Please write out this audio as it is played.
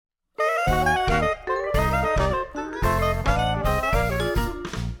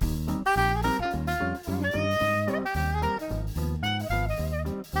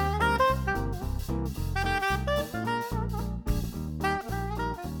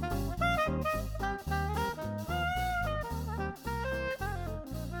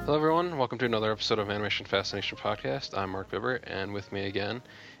Hello, everyone. Welcome to another episode of Animation Fascination Podcast. I'm Mark Bibber, and with me again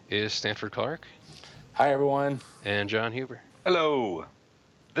is Stanford Clark Hi, everyone. and John Huber. Hello.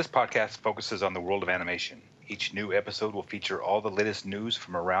 This podcast focuses on the world of animation. Each new episode will feature all the latest news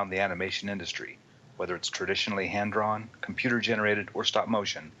from around the animation industry. Whether it's traditionally hand-drawn, computer-generated, or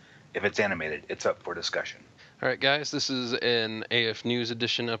stop-motion, if it's animated, it's up for discussion. All right, guys, this is an AF News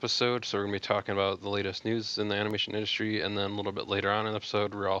Edition episode, so we're going to be talking about the latest news in the animation industry, and then a little bit later on in the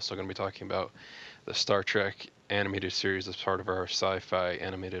episode, we're also going to be talking about the Star Trek animated series as part of our sci-fi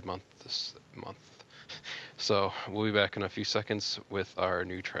animated month this month. So we'll be back in a few seconds with our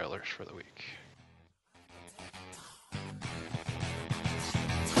new trailers for the week.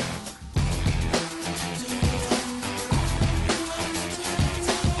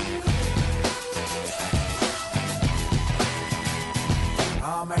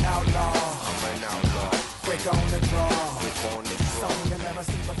 I'm an outlaw. Quick on the draw. Something you never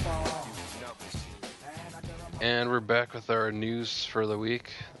seen before. And we're back with our news for the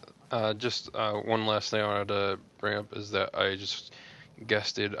week. Just one last thing I wanted to bring up is that I just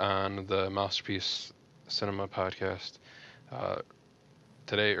guested on the Masterpiece Cinema podcast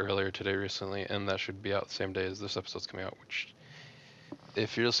earlier today recently, and that should be out the same day as this episode's coming out, which,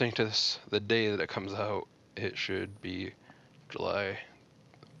 if you're listening to this the day that it comes out, it should be July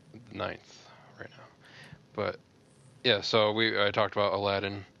 9th right now. But yeah, so I talked about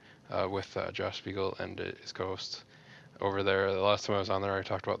Aladdin with Josh Spiegel and his co-host over there. The last time I was on there, I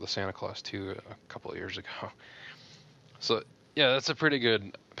talked about the Santa Claus 2 a couple of years ago. So yeah, that's a pretty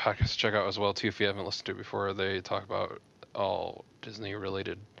good podcast to check out as well too if you haven't listened to it before. They talk about all Disney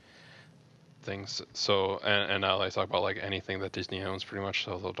related things. So and now they talk about like anything that Disney owns pretty much.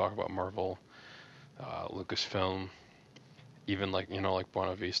 So they'll talk about Marvel, Lucasfilm, even like like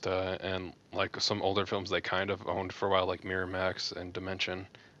Buena Vista and like some older films they kind of owned for a while, like Miramax and Dimension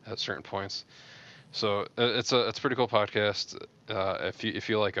at certain points. So it's a pretty cool podcast. If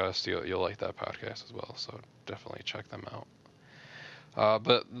you like us, you'll like that podcast as well. So definitely check them out.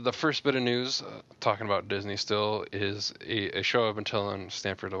 But the first bit of news, talking about Disney still, is a show I've been telling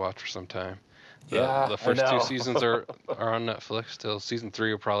Stanford to watch for some time. The first two seasons are on Netflix. Still, season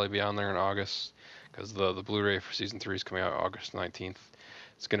 3 will probably be on there in August because the Blu-ray for season 3 is coming out August 19th.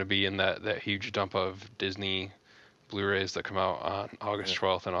 It's going to be in that huge dump of Disney Blu-rays that come out on August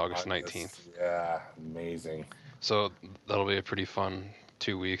 12th and August 19th. Yeah, amazing. So that'll be a pretty fun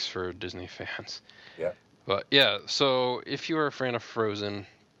 2 weeks for Disney fans. Yeah. But yeah, so if you are a fan of Frozen,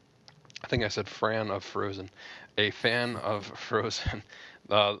 I think I said Fran of Frozen, a fan of Frozen,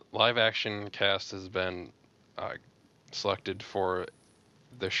 the live action cast has been selected for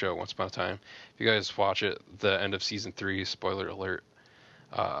the show Once Upon a Time. If you guys watch it, the end of season 3, spoiler alert,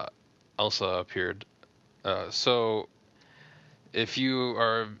 Elsa appeared. So if you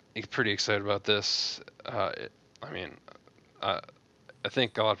are pretty excited about this, I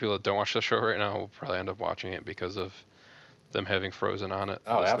think a lot of people that don't watch the show right now will probably end up watching it because of them having Frozen on it.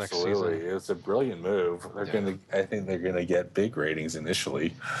 Oh, this absolutely! Next season. It's a brilliant move. I think they're gonna get big ratings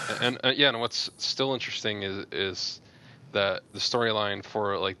initially. And what's still interesting is that the storyline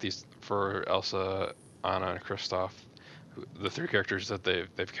for for Elsa, Anna, and Kristoff, the 3 characters that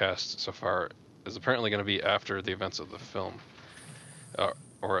they've cast so far, is apparently going to be after the events of the film,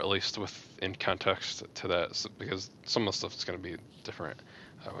 or at least in context to that, because some of the stuff is going to be different.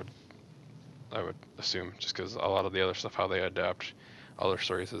 I would assume, just because a lot of the other stuff, how they adapt other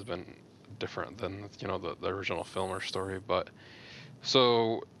stories, has been different than the original film or story. But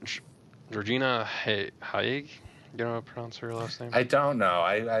so Georgina Haig, you know how to pronounce her last name? I don't know.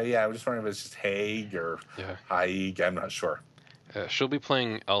 I was just wondering if it's just Haig or Haig. I'm not sure. She'll be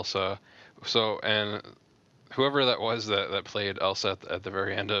playing Elsa. So, and whoever that was that played Elsa at the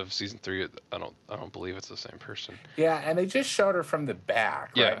very end of season 3, I don't believe it's the same person. Yeah, and they just showed her from the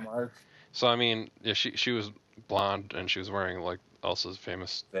back, right, Mark? So I mean, yeah, she was blonde and she was wearing like Elsa's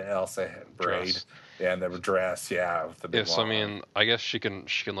famous the Elsa braid, dress. Yeah, and the dress, with the big. Yeah, so I mean, I guess she can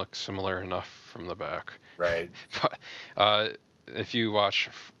look similar enough from the back, right? But if you watch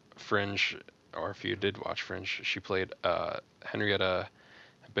Fringe, or if you did watch Fringe, she played Henrietta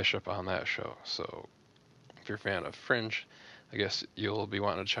Bishop on that show. So if you're a fan of Fringe, I guess you'll be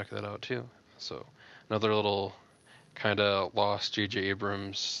wanting to check that out too. So another little kind of lost J.J.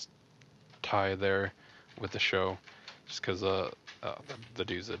 Abrams tie there with the show, just because the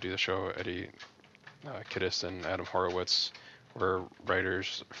dudes that do the show, Eddie Kiddis and Adam Horowitz, were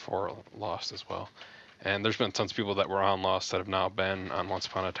writers for Lost as well. And there's been tons of people that were on Lost that have now been on Once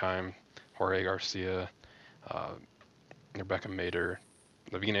Upon a Time. Jorge Garcia, Rebecca Mader,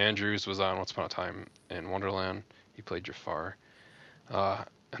 Naveen Andrews was on Once Upon a Time in Wonderland. He played Jafar.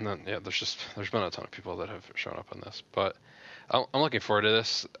 And then there's been a ton of people that have shown up on this, but I'm looking forward to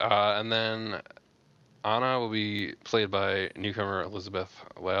this. And then Anna will be played by newcomer Elizabeth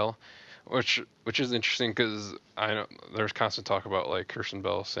Lale, which is interesting because I know there's constant talk about like Kirsten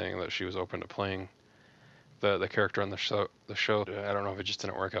Bell saying that she was open to playing the character on the show. I don't know if it just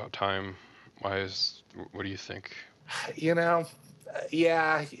didn't work out time wise. What do you think? Yeah.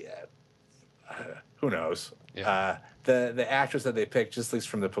 Who knows? Yeah. The actress that they picked, just at least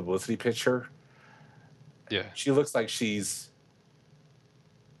from the publicity picture, she looks like she's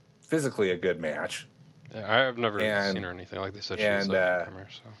physically a good match. Yeah, I've never seen her anything like they said. She's a newcomer,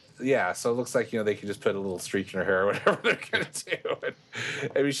 so. Yeah, so it looks like they could just put a little streak in her hair or whatever they're gonna do.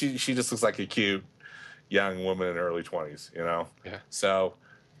 And, I mean, she just looks like a cute young woman in her early 20s, Yeah. So,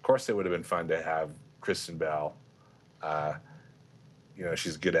 of course, it would have been fun to have Kristen Bell.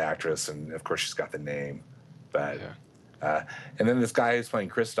 She's a good actress, and of course, she's got the name. But and then this guy who's playing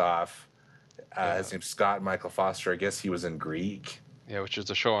Kristoff, his name's Scott Michael Foster. I guess he was in Greek. Yeah, which is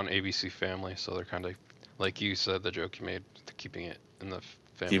a show on ABC Family, so they're kind of like you said, the joke you made, keeping it in the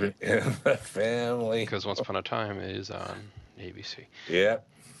family. Keep it in the family. Because Once Upon a Time is on ABC. Yep.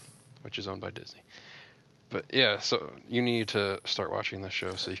 Which is owned by Disney. But yeah, so you need to start watching this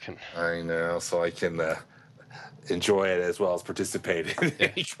show so you can. I know, so I can enjoy it as well as participate in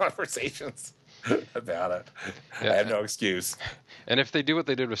any conversations about it. Yeah. I have no excuse. And if they do what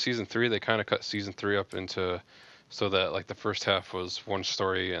they did with season 3, they kind of cut season 3 up into so that like the first half was one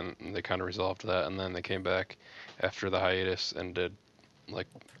story and they kind of resolved that, and then they came back after the hiatus and did like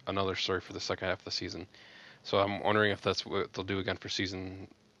another story for the second half of the season. So I'm wondering if that's what they'll do again for season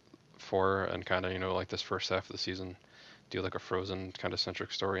 4 and kind of like this first half of the season do like a Frozen kind of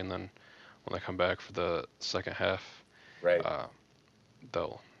centric story, and then when they come back for the second half, right,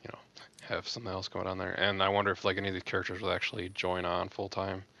 they'll have something else going on there. And I wonder if like any of these characters will actually join on full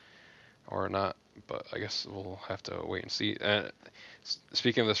time or not. But I guess we'll have to wait and see.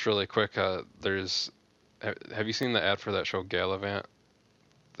 Speaking of this really quick, have you seen the ad for that show Gallivant?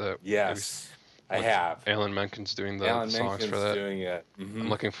 Yes, I have. Alan Menken's doing the songs for that. Doing it. Mm-hmm. I'm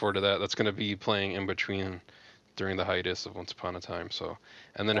looking forward to that. That's going to be playing in between during the hiatus of Once Upon a Time. So,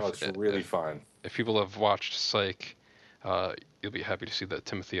 and then it's really fun. If people have watched Psych, you'll be happy to see that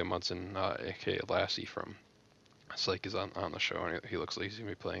Timothy Amundsen, aka Lassie from Psych, is on the show, and he looks like he's going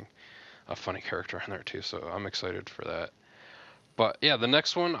to be playing a funny character in there too. So I'm excited for that. But yeah, the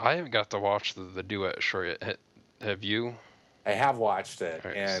next one I haven't got to watch the duet short yet. Have you? I have watched it,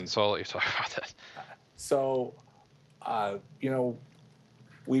 right, and so I'll let you talk about that. So,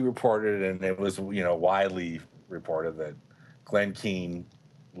 we reported, and it was widely reported that Glenn Keane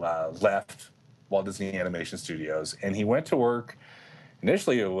left Walt Disney Animation Studios, and he went to work.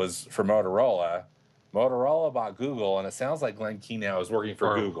 Initially, it was for Motorola. Motorola bought Google, and it sounds like Glenn Keane now is working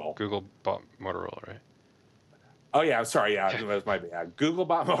for Google. Google bought Motorola, right? Oh yeah, I'm sorry. Yeah, that was my bad. Google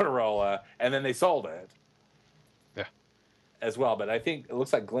bought Motorola, and then they sold it. Yeah. As well, but I think it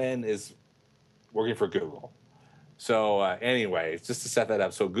looks like Glenn is working for Google. So anyway, just to set that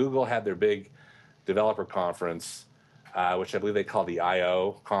up, so Google had their big developer conference, which I believe they call the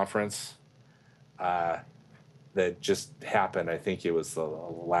I/O conference, that just happened. I think it was the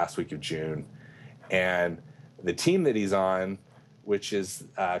last week of June. And the team that he's on, which is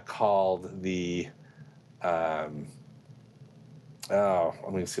called the, let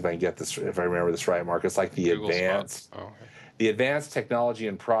me see if I can get this, if I remember this right, Mark. It's like the Google the Advanced Technology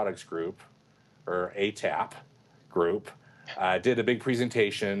and Products Group, or ATAP group, did a big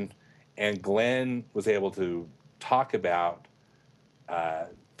presentation, and Glenn was able to talk about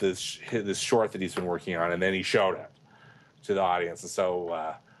this short that he's been working on, and then he showed it to the audience. And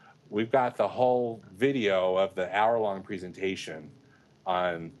so we've got the whole video of the hour-long presentation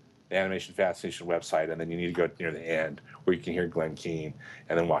on the Animation Fascination website, and then you need to go near the end where you can hear Glenn Keane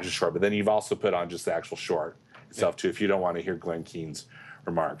and then watch the short. But then you've also put on just the actual short itself too, if you don't want to hear Glenn Keane's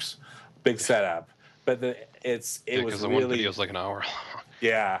remarks. Big setup, but it was the really, one video's like an hour long.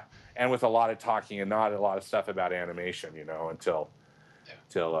 Yeah, and with a lot of talking and not a lot of stuff about animation, until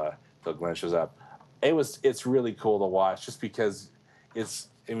Glenn shows up. It's really cool to watch, just because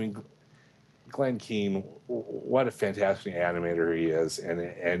Glenn Keane, what a fantastic animator he is,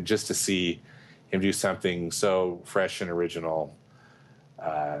 and just to see him do something so fresh and original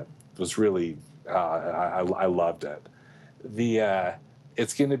was really I loved it.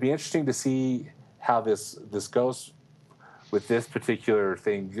 It's going to be interesting to see how this goes with this particular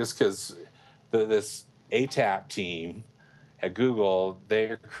thing, just because this ATAP team at Google,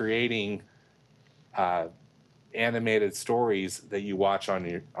 they're creating animated stories that you watch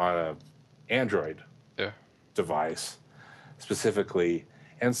on a Android device specifically,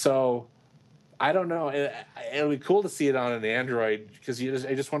 And so I don't know. It'll be cool to see it on an Android because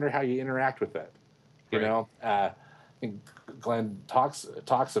I just wonder how you interact with it. You Right. know, I think Glenn talks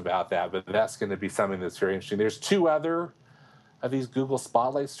about that, but that's going to be something that's very interesting. There's 2 other of these Google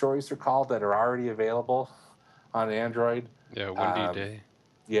Spotlight stories, they're called, that are already available on Android. Yeah, Windy Um, Day.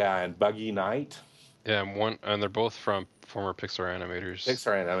 Yeah, and Buggy Night. Yeah, and they're both from former Pixar animators.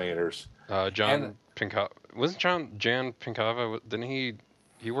 Pixar animators. And Jan Pinkava wasn't Jan Pinkava? Didn't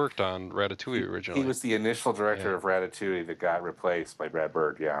he worked on Ratatouille originally? he was the initial director Yeah. of Ratatouille that got replaced by Brad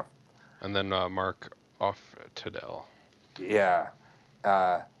Bird. Yeah. And then Mark Oftedel. Yeah.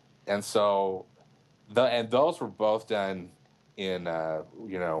 And so those were both done in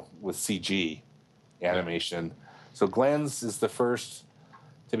with CG animation. So Glenn's is the first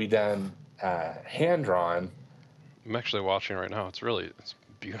to be done hand drawn. I'm actually watching right now. It's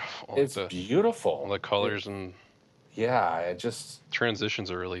beautiful. It's beautiful. All the colors and yeah, it just transitions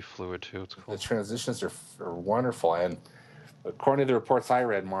are really fluid too. It's cool. the transitions are wonderful. And according to the reports I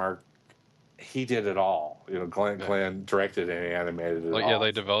read, Mark, he did it all. You know, Glenn directed and animated it all. Yeah,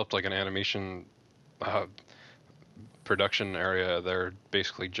 they developed like an animation production area there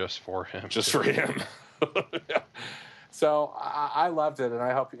basically just for him. Just for him. So I loved it, and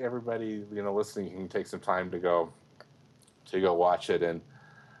I hope everybody listening can take some time to go watch it. And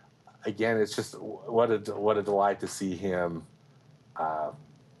again, it's just what a delight to see him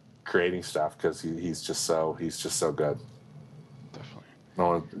creating stuff because he's just so good. Definitely.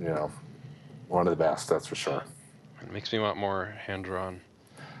 One of the best, that's for sure. It makes me want more hand drawn.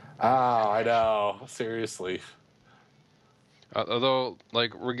 Oh, I know. Seriously. Although,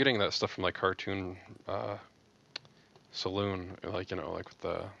 like, we're getting that stuff from like Cartoon Saloon, like with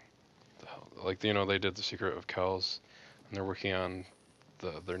they did The Secret of Kells, and they're working on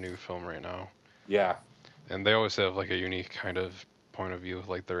their new film right now. Yeah. And they always have like a unique kind of point of view with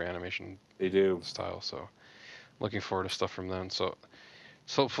like their animation. They do. Style. So, looking forward to stuff from them. So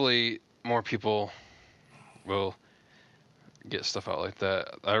hopefully more people will get stuff out like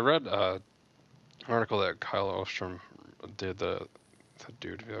that. I read an article that Kyle Ostrom did, the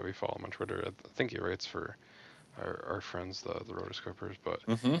dude that we follow him on Twitter. I think he writes for our friends, the Rotoscopers, but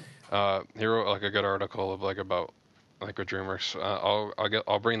he wrote like a good article of about with DreamWorks.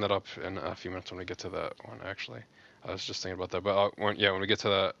 I'll bring that up in a few minutes when we get to that one. Actually, I was just thinking about that, but when we get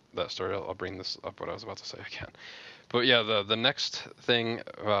to that story, I'll bring this up. What I was about to say again. But yeah, the next thing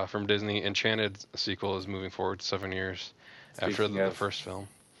from Disney, Enchanted sequel is moving forward 7 years after the first film.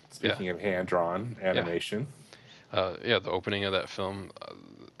 Speaking of hand-drawn animation. The opening of that film's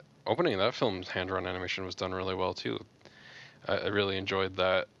hand-drawn animation was done really well too. I really enjoyed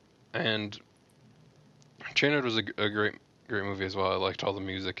that, and Enchanted was a great movie as well. I liked all the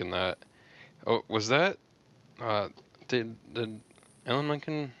music in that. Oh, was that did Alan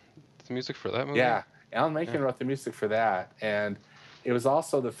Menken the music for that movie? Yeah, Alan Menken wrote the music for that, and it was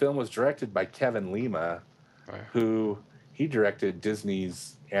also, the film was directed by Kevin Lima, who he directed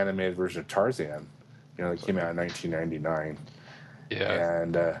Disney's animated version of Tarzan. That came out in 1999. Yeah.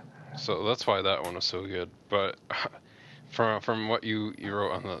 And so that's why that one was so good. But from what you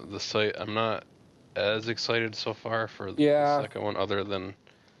wrote on the site, I'm not as excited so far for the second one, other than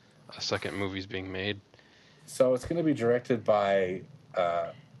a second movie's being made. So it's going to be directed by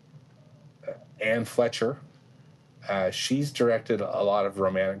Anne Fletcher. She's directed a lot of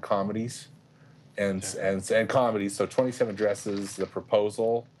romantic comedies and comedies. So 27 Dresses, The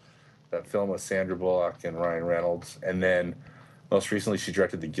Proposal, that film with Sandra Bullock and Ryan Reynolds, and then most recently she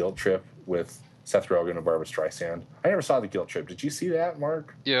directed The Guilt Trip with Seth Rogen and Barbra Streisand. I never saw The Guilt Trip. Did you see that,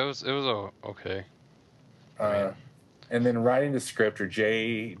 Mark? Yeah, it was okay. And then writing the script are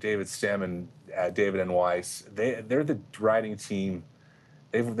J. David Stem and David N. Weiss. They're the writing team.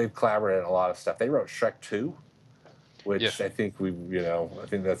 They've collaborated on a lot of stuff. They wrote Shrek 2, which I think I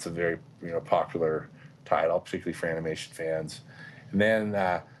think that's a very popular title, particularly for animation fans. And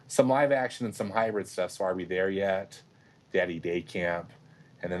then some live action and some hybrid stuff. So Are We There Yet? Daddy Day Camp.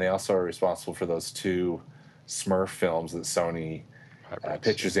 And then they also are responsible for those 2 Smurf films that Sony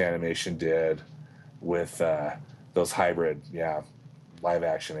Pictures Animation did with those hybrid, live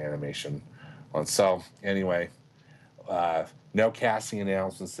action animation ones. So anyway, no casting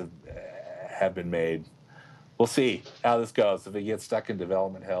announcements have been made. We'll see how this goes. If it gets stuck in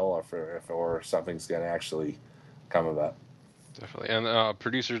development hell, or something's going to actually come of that. Definitely. And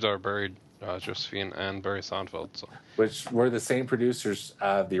producers are Barry Josephine and Barry Sonnenfeld. So. Which were the same producers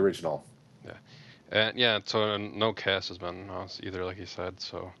of the original. Yeah. And so no cast has been announced either, like you said.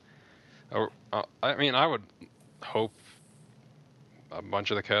 So, I mean, I would hope a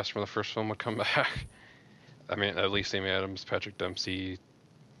bunch of the cast from the first film would come back. I mean, at least Amy Adams, Patrick Dempsey,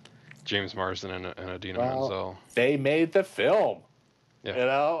 James Marsden and Adina Well, Menzel. they made the film. Yeah. You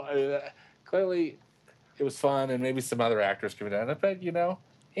know, clearly it was fun, and maybe some other actors could have done it. But you know,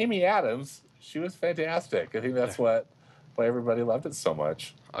 Amy Adams, she was fantastic. I think that's why everybody loved it so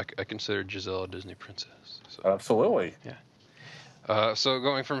much. I consider Giselle a Disney princess. So. Absolutely. Yeah. So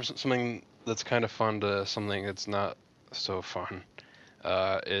going from something that's kind of fun to something that's not so fun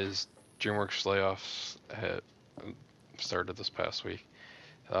is DreamWorks layoffs had started this past week.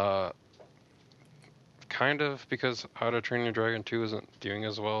 Kind of because How to Train Your Dragon 2 isn't doing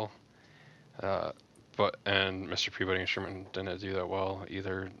as well. And Mr. Peabody and Sherman didn't do that well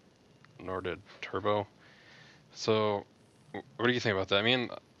either, nor did Turbo. So, what do you think about that? I mean,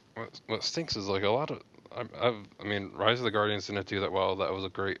 what stinks is like a lot of. I mean, Rise of the Guardians didn't do that well. That was a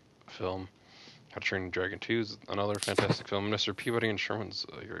great film. How to Train Your Dragon 2 is another fantastic film. Mr. Peabody and Sherman's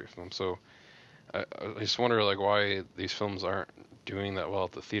a great film. So, I just wonder like why these films aren't doing that well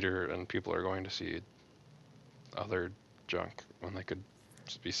at the theater, and people are going to see other junk when they could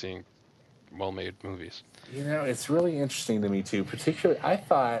just be seeing well-made movies. You know, it's really interesting to me too. Particularly, I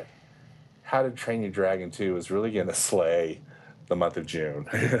thought How to Train Your Dragon 2 was really going to slay the month of June.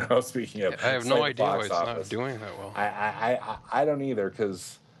 You know, speaking of, I have no idea why it's not doing that well. I don't either,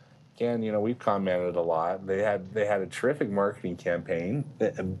 because again, you know, we've commented a lot. They had a terrific marketing campaign.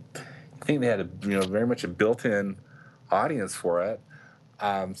 I think they had very much a built-in audience for it.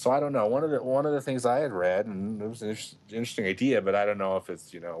 So I don't know. One of the things I had read, and it was an interesting idea, but I don't know if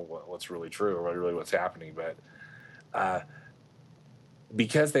it's what's really true or really what's happening. But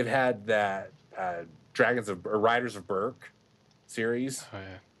because they've had that Riders of Berk series,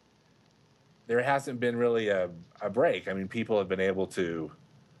 there hasn't been really a break. I mean, people have been able to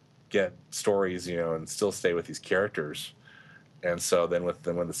get stories, and still stay with these characters. And so then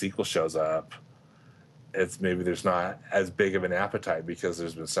when the sequel shows up, it's maybe there's not as big of an appetite because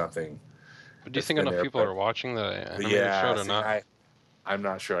there's been something. But do you think enough people are watching the animated show to not? I'm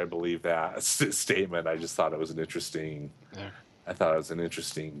not sure I believe that statement. I just thought it was an interesting. Yeah. I thought it was an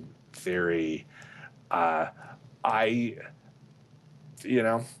interesting theory. Who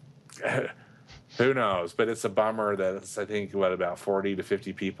knows? But it's a bummer that it's, I think, about 40 to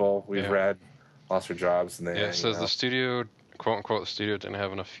 50 people we've read lost their jobs. And it says the studio, quote unquote, the studio didn't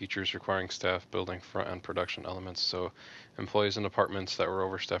have enough features requiring staff building front end production elements, so employees in departments that were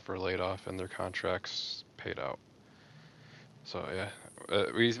overstaffed were laid off and their contracts paid out. So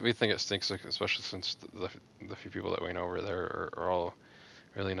we think it stinks, especially since the few people that we know over there are all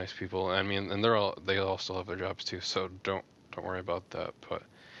really nice people. I mean, and they all still have their jobs too, so don't worry about that. But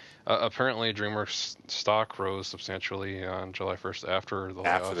apparently, DreamWorks stock rose substantially on July 1st after the layoffs.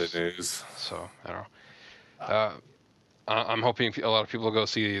 After the news. So I don't know. I'm hoping a lot of people go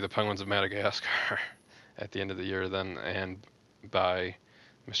see The Penguins of Madagascar at the end of the year then, and buy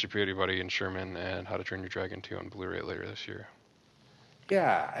Mr. Peabody and Sherman and How to Train Your Dragon 2 on Blu-ray later this year.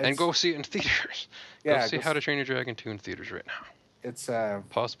 Yeah. And go see it in theaters. Go see How to Train Your Dragon 2 in theaters right now. It's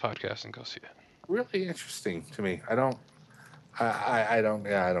pause the podcast and go see it. Really interesting to me. I don't get it.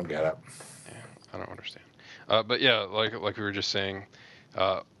 Yeah, I don't understand. But yeah, like we were just saying,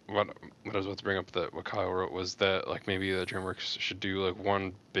 what I was about to bring up that what Kyle wrote was that like maybe the DreamWorks should do like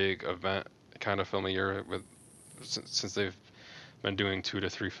one big event kind of film a year since they've been doing 2 to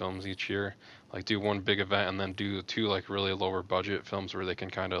 3 films each year, like do one big event and then do 2 like really lower budget films where they can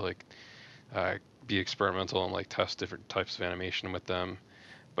kind of like be experimental and like test different types of animation with them,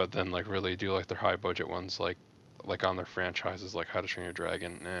 but then like really do like their high budget ones like on their franchises like How to Train Your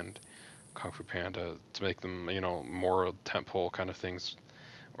Dragon and Kung Fu Panda to make them more tentpole kind of things,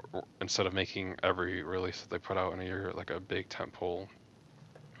 or instead of making every release that they put out in a year like a big tentpole,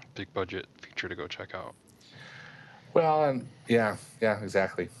 big budget feature to go check out. Well, and yeah,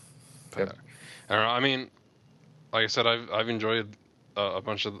 exactly. But, I don't know. I mean, like I said, I've enjoyed a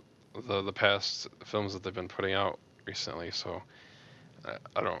bunch of the past films that they've been putting out recently, so I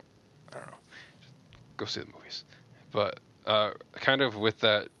don't know. Go see the movies. But kind of with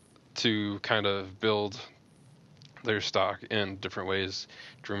that, to kind of build their stock in different ways,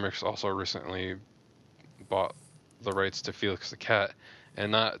 DreamWorks also recently bought the rights to Felix the Cat, and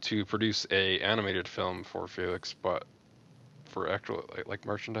not to produce a animated film for Felix, but for actual like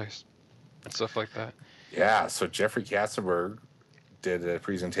merchandise and stuff like that. Yeah, so Jeffrey Katzenberg did a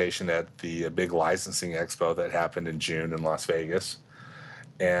presentation at the big licensing expo that happened in June in Las Vegas,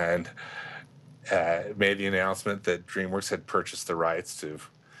 and made the announcement that DreamWorks had purchased the rights to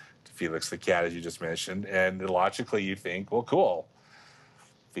Felix the Cat, as you just mentioned. And logically, you think, well, cool.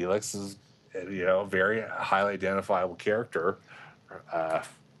 Felix is, a very highly identifiable character.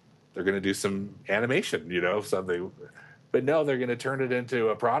 They're going to do some animation, something But no, they're going to turn it into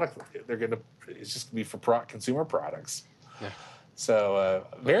a product. It's just going to be for consumer products. Yeah. So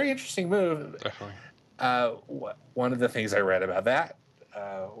very interesting move. Definitely. One of the things I read about that,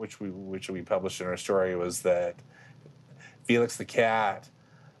 which we published in our story, was that Felix the Cat,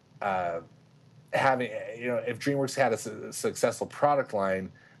 having, if DreamWorks had a successful product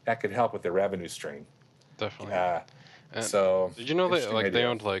line, that could help with their revenue stream. Definitely. And So did you know that interesting they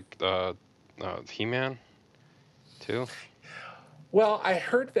idea. owned He-Man too? Well, I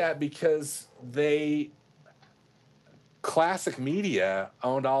heard that because Classic Media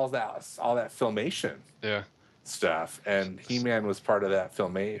owned all that Filmation Yeah. stuff, and He-Man was part of that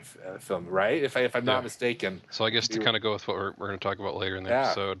film, right? If I'm not mistaken. So I guess to kind of go with what we're going to talk about later in the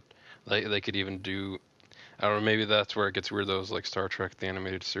episode, they could even do, I don't know, maybe that's where it gets weird. Those like Star Trek, the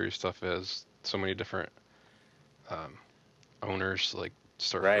animated series stuff, is so many different owners, like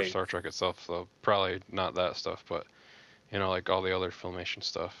for Star Trek itself. So probably not that stuff, but like all the other Filmation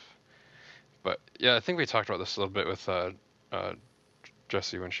stuff. But yeah, I think we talked about this a little bit with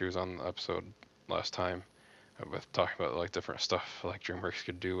Jessie when she was on the episode last time, with talking about like different stuff like DreamWorks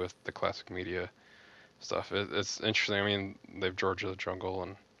could do with the Classic Media stuff. It's interesting. I mean, they've George of the Jungle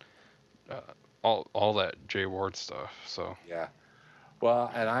and all that Jay Ward stuff. So yeah.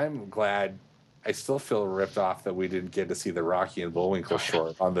 Well, and I'm glad. I still feel ripped off that we didn't get to see the Rocky and Bullwinkle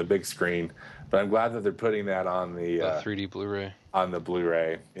short on the big screen, but I'm glad that they're putting that on the 3D Blu-ray. On the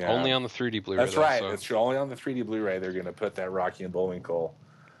Blu-ray, yeah. Only on the 3D Blu-ray. That's right. It's only on the 3D Blu-ray. They're going to put that Rocky and Bullwinkle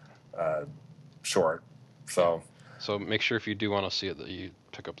short. So make sure if you do want to see it that you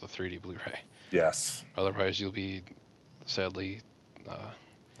pick up the 3D Blu-ray. Yes. Otherwise, you'll be sadly without.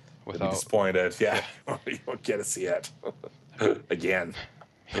 You'll be disappointed. Yeah, you won't get to see it again.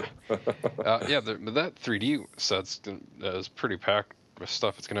 But that 3D set is pretty packed with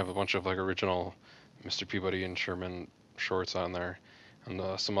stuff. It's gonna have a bunch of like original Mr. Peabody and Sherman shorts on there, and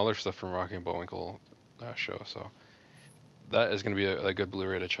some other stuff from Rocky and Bullwinkle show. So that is gonna be a good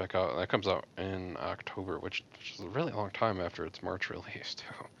Blu-ray to check out. And that comes out in October, which is a really long time after its March release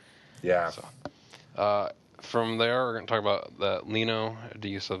too. Yeah. So from there, we're gonna talk about that Lino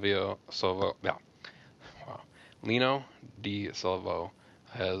Di Silvio. Lino Di Silvo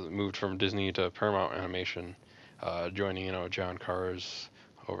has moved from Disney to Paramount Animation, joining John Cars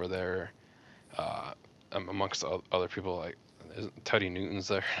over there, amongst other people like Teddy Newton's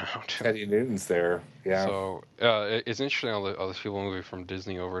there now too. Teddy Newton's there, yeah. So it's interesting all these people moving from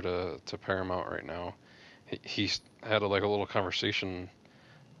Disney over to Paramount right now. He's had a little conversation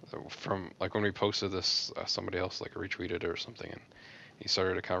from like when we posted this, somebody else like retweeted it or something, and he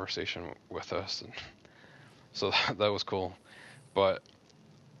started a conversation with us, and so that was cool. But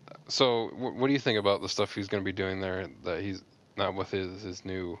so, what do you think about the stuff he's going to be doing there? That he's not with his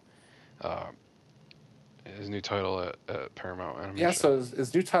new title at Paramount Animation. Yeah, so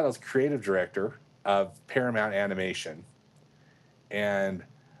his new title is creative director of Paramount Animation, and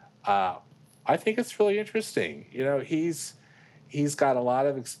I think it's really interesting. He's got a lot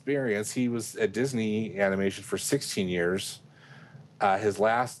of experience. He was at Disney Animation for 16 years. His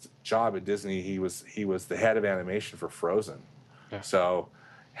last job at Disney, he was the head of animation for Frozen. Yeah. So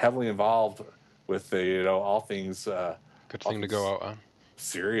heavily involved with the all things. Good thing to go out on.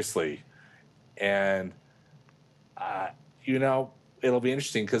 Seriously, and it'll be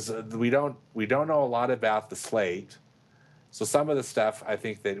interesting because we don't know a lot about the slate. So some of the stuff, I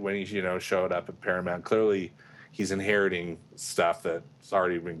think that when he showed up at Paramount, clearly he's inheriting stuff that's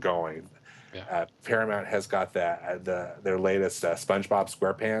already been going. Yeah. Paramount has got their latest SpongeBob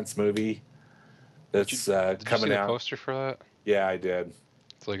SquarePants movie that's coming out. Did you see the poster for that? Yeah, I did.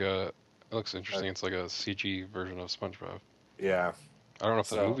 It's it looks interesting. It's like a CG version of SpongeBob. Yeah. I don't know if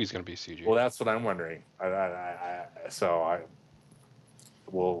the movie's going to be CG. Well, that's what I'm wondering. I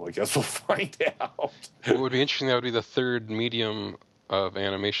guess we'll find out. What would be interesting, that would be the third medium of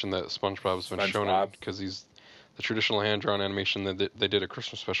animation that SpongeBob's been shown in, because he's the traditional hand-drawn animation that they did a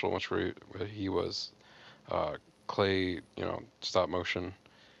Christmas special, which where he was clay, stop motion,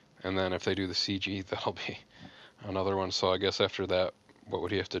 and then if they do the CG, that'll be another one. So I guess after that, what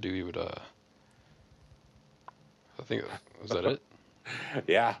would he have to do? He would, I think, was that it?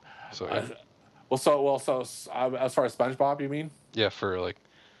 Yeah. So yeah. So as far as SpongeBob, you mean? Yeah, for like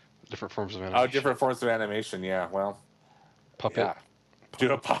different forms of animation. Oh, different forms of animation. Yeah. Well, puppet. Yeah.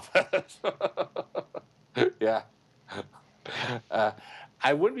 Do a puppet. Yeah.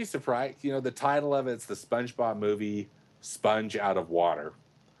 I wouldn't be surprised. The title of it's the SpongeBob movie, Sponge Out of Water.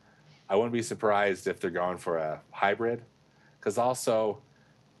 I wouldn't be surprised if they're going for a hybrid, because also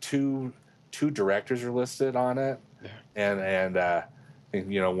two directors are listed on it, yeah. and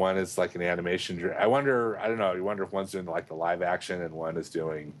And, you know, one is like an animation. I wonder. I don't know. You wonder if one's doing like the live action and one is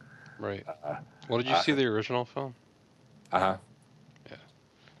doing. Right. Well, did you see the original film? Uh-huh. Yeah.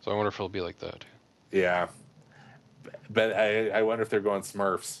 So I wonder if it'll be like that. Yeah. But I wonder if they're going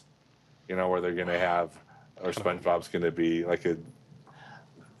Smurfs. You know, where they're going to have, or SpongeBob's going to be like a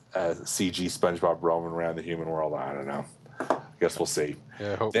CG SpongeBob roaming around the human world. I don't know. I guess we'll see.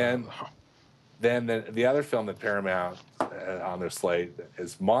 Yeah, I hope. Then the other film that Paramount on their slate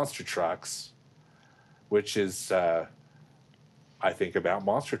is Monster Trucks, which is I think about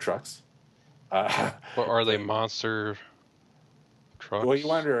monster trucks. But are they monster trucks? Well, you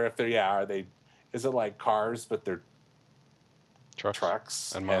wonder if are they? Is it like cars, but they're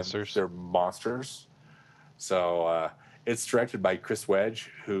trucks and monsters? They're monsters. So it's directed by Chris Wedge,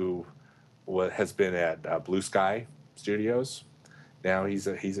 who has been at Blue Sky Studios. Now he's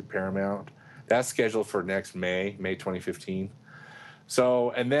at Paramount. That's scheduled for next May 2015. So,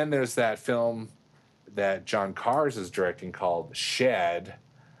 and then there's that film that John Cars is directing called Shed.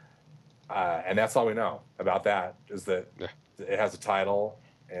 And that's all we know about that, is that it has a title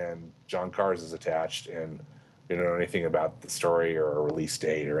and John Cars is attached, and we don't know anything about the story or a release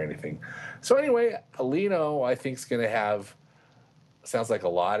date or anything. So anyway, Alino, I think, is going to have, sounds like a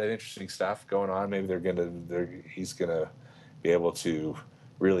lot of interesting stuff going on. Maybe he's going to be able to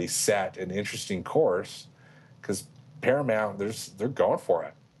really set an interesting course, because Paramount, they're going for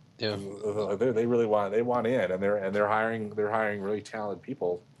it. Yeah, they really want in, and they're hiring really talented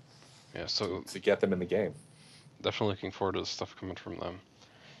people. Yeah, so to get them in the game. Definitely looking forward to the stuff coming from them.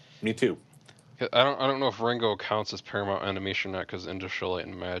 Me too. I don't know if Ringo counts as Paramount Animation or not, because Industrial Light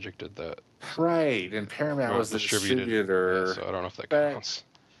and Magic did that. Right, and Paramount was the distributor. Yeah, so I don't know if that counts.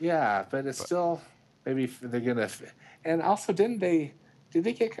 Yeah, but it's still, maybe they're gonna. And also, did they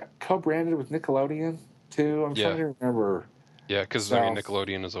get co-branded with Nickelodeon too? I'm trying to remember. Yeah, because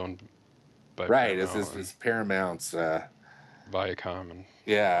Nickelodeon is owned by Paramount. It's Paramount's. Viacom and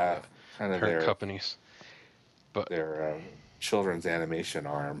kind of parent companies, but their children's animation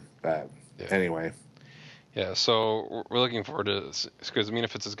arm. But anyway, so we're looking forward to this, because I mean,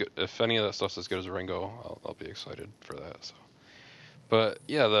 if it's as good, if any of that stuff's as good as Ringo, I'll be excited for that. So, but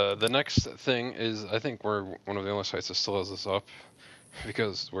yeah, the next thing is, I think we're one of the only sites that still has this up,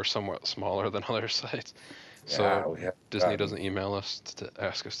 because we're somewhat smaller than other sites. So Disney doesn't email us to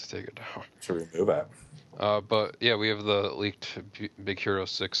ask us to take it down. To remove it. But yeah, we have the leaked Big Hero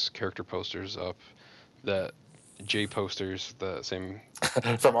 6 character posters up. That J posters, the same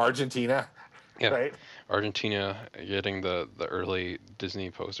from Argentina. Yeah, right. Argentina getting the early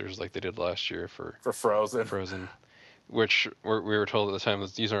Disney posters like they did last year for Frozen. Frozen, which we were told at the time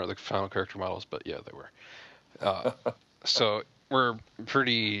that these aren't the final character models, but yeah, they were. So we're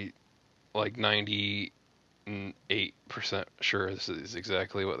pretty like 98% sure this is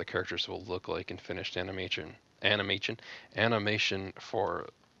exactly what the characters will look like in finished animation for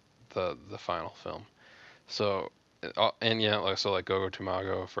the final film. So, and yeah, like Gogo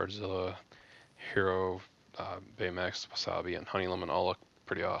Tamago, Fredzilla, Hero, Baymax, Wasabi, and Honey Lemon all look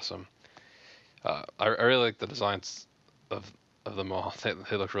pretty awesome. I really like the designs of them all.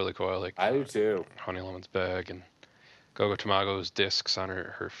 They look really cool. I do too. Honey Lemon's bag and Gogo Tamago's discs on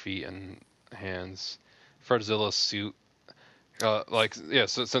her feet and hands. Fredzilla's suit. So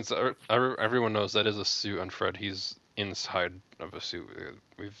since everyone knows that is a suit on Fred, he's inside of a suit.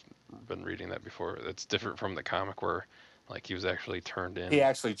 We've been reading that before. It's different from the comic where, like, he was actually turned in. He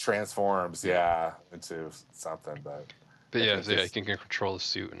actually transforms, into something, but he can control the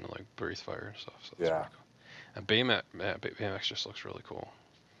suit and like breathe fire and stuff. So that's really cool. And Baymax just looks really cool.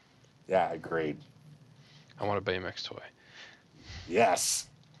 Yeah, agreed. I want a Baymax toy. Yes.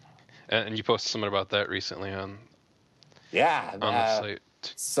 And you posted something about that recently on the site.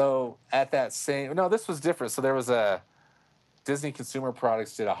 So at that same, this was different. So there was a Disney Consumer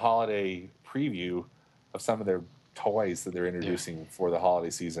Products did a holiday preview of some of their toys that they're introducing for the holiday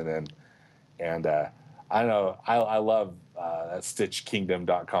season, and I don't know, I love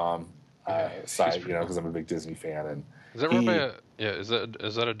StitchKingdom.com site, because I'm a big Disney fan. And is that run by is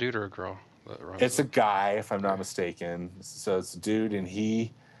that a dude or a girl that runs it's a guy, if I'm not mistaken. So it's a dude, and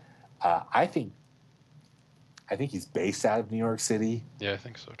he I think he's based out of New York City. Yeah, I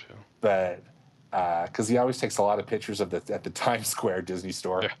think so too. But because he always takes a lot of pictures of at the Times Square Disney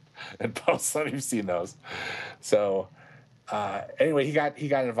store and posts them. You've seen those. So anyway, he got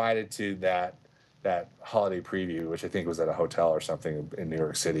invited to that holiday preview, which I think was at a hotel or something in New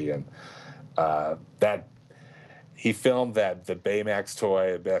York City, and that he filmed the Baymax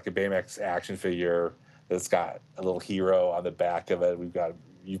toy, like a Baymax action figure that's got a little hero on the back of it.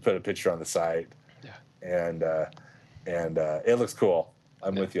 You put a picture on the site. And it looks cool.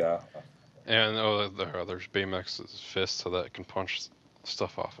 I'm Yeah. with you. And there's Baymax's fist, so that it can punch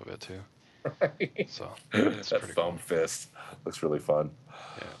stuff off of it too. So it's That pretty foam cool. fist looks really fun.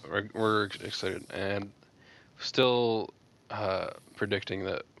 Yeah, we're excited, and still predicting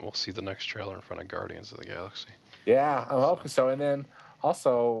that we'll see the next trailer in front of Guardians of the Galaxy. Yeah, I'm hoping so. And then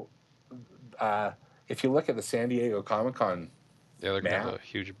also, if you look at the San Diego Comic-Con Yeah, they're gonna have map, a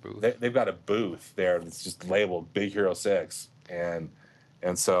huge booth. they've got a booth there that's just labeled Big Hero 6, and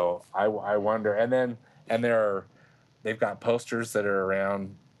so I wonder. And they've got posters that are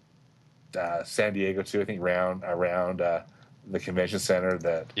around San Diego too. I think around the convention center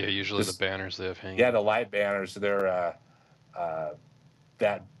that Yeah, usually the banners they have hanging. yeah, the light banners. They're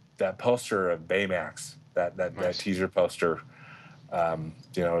that poster of Baymax, that teaser poster.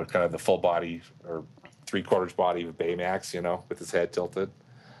 You know, kind of the full body or 3/4 body of Baymax. You know, with his head tilted.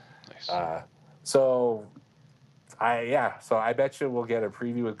 Nice. So I bet you we'll get a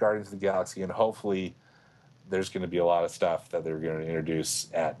preview with Guardians of the Galaxy, and hopefully there's going to be a lot of stuff that they're going to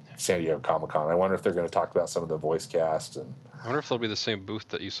introduce at San Diego Comic-Con. I wonder if they're going to talk about some of the voice cast. And I wonder if they'll be the same booth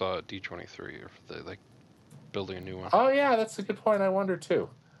that you saw at D23, or if they're like building a new one. oh yeah, that's a good point. I wonder too.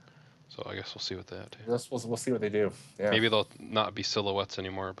 So I guess we'll see what they have too. We'll see what they do. Yeah. Maybe they'll not be silhouettes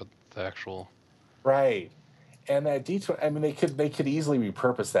anymore, but the actual. Right. And that D20, I mean, they could easily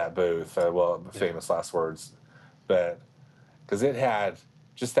repurpose that booth. Famous last words, but because it had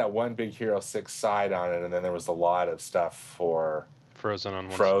just that one Big Hero 6 side on it, and then there was a lot of stuff for Frozen on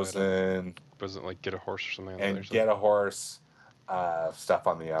one Frozen, side. Wasn't like Get a Horse or something. and Get a Horse stuff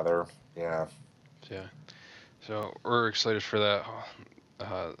on the other. Yeah. Yeah. So we're excited for that.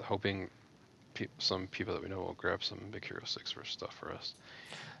 Hoping some people that we know will grab some Big Hero 6 for stuff for us.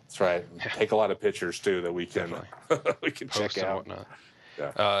 That's right. Take a lot of pictures too that we can we can post check out. And whatnot.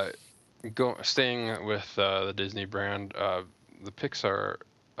 Yeah. Staying with the Disney brand, the Pixar,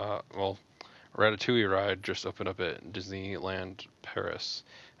 Ratatouille ride just opened up at Disneyland Paris.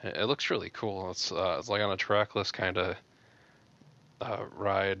 It looks really cool. It's like on a trackless kind of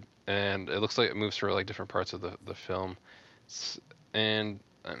ride, and it looks like it moves through like different parts of the film. The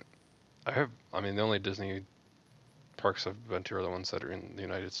only Disney parks I've been to are the ones that are in the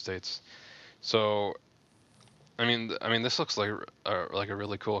United States. So, I mean, this looks like a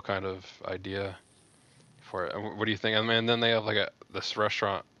really cool kind of idea for it. What do you think? And then they have like this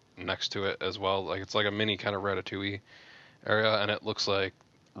restaurant next to it as well. Like it's like a mini kind of Ratatouille area, and it looks like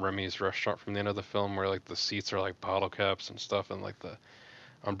Remy's restaurant from the end of the film, where like the seats are like bottle caps and stuff, and like the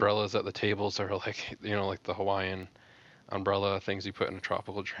umbrellas at the tables are like like the Hawaiian umbrella things you put in a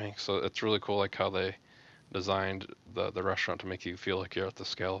tropical drink. So it's really cool, like how they designed the restaurant to make you feel like you're at the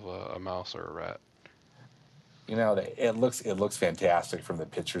scale of a mouse or a rat. You know, it looks fantastic from the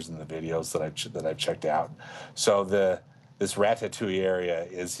pictures and the videos that I've checked out. So this Ratatouille area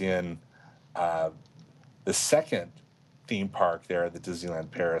is in the second theme park there at the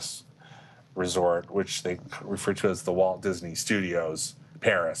Disneyland Paris Resort, which they refer to as the Walt Disney Studios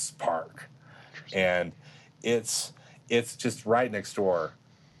Paris Park, and it's just right next door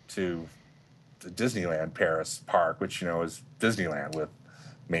to the Disneyland Paris Park, which is Disneyland with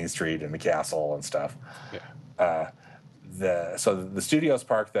Main Street and the castle and stuff. Yeah. The Studios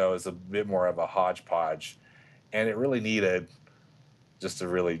Park though is a bit more of a hodgepodge, and it really needed just a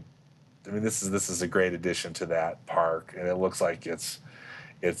really. I mean, this is a great addition to that park, and it looks like it's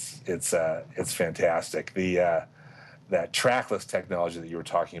fantastic. That trackless technology that you were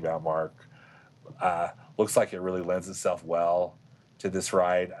talking about, Mark, looks like it really lends itself well to this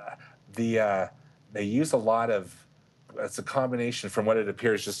ride. They use a lot of. It's a combination from what it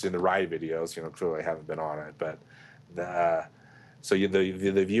appears just in the ride videos. Clearly I haven't been on it, but the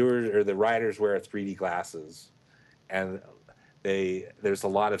viewers or the riders wear 3D glasses, and there's a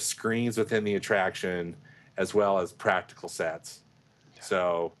lot of screens within the attraction as well as practical sets.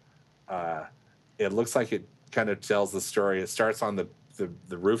 So it looks like it kind of tells the story. It starts on the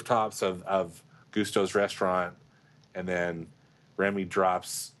rooftops of Gusto's restaurant, and then Remy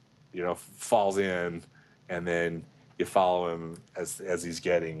drops, falls in, and then you follow him as he's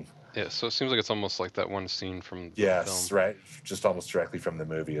getting. Yeah, so it seems like it's almost like that one scene from the yes, film. Right, just almost directly from the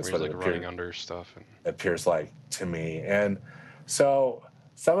movie. It's what it like running under stuff. It appears like to me, and so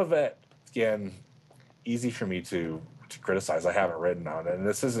some of it again easy for me to criticize. I haven't written on it, and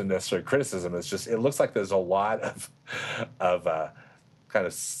this isn't necessarily criticism. It's just it looks like there's a lot of kind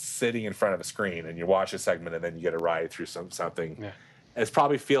of sitting in front of a screen, and you watch a segment, and then you get a ride through something. Yeah. It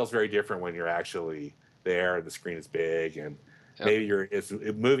probably feels very different when you're actually there, and the screen is big, and maybe it's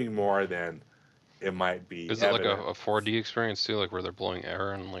moving more than it might be. Is it like evident. a 4D experience too, like where they're blowing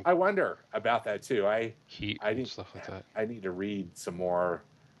air and like I wonder about that too. heat I and need stuff like that? I need to read some more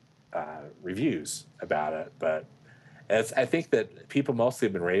reviews about it, but I think that people mostly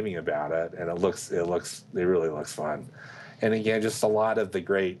have been raving about it, and it really looks fun. And again, just a lot of the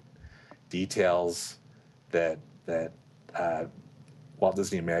great details that uh, Walt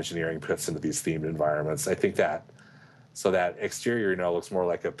Disney Imagineering puts into these themed environments. I think that that exterior, looks more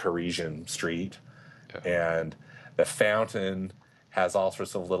like a Parisian street, and the fountain has all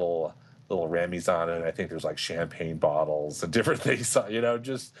sorts of little Remy's on it. I think there's like champagne bottles and different things,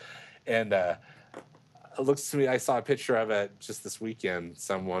 just and it looks to me. I saw a picture of it just this weekend.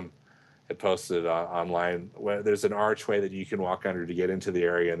 Someone had posted online where there's an archway that you can walk under to get into the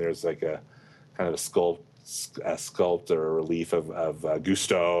area, and there's like a kind of a sculpt or a relief of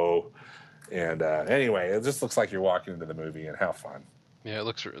Gusteau. And anyway, it just looks like you're walking into the movie, and how fun. Yeah, it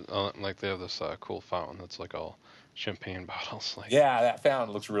looks like they have this cool fountain that's like all champagne bottles. Like, yeah, that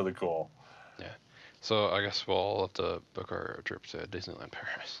fountain looks really cool. Yeah. So I guess we'll all have to book our trip to Disneyland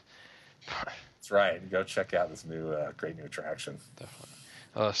Paris. That's right. Go check out this new great new attraction.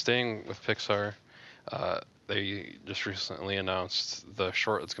 Definitely. Staying with Pixar, they just recently announced the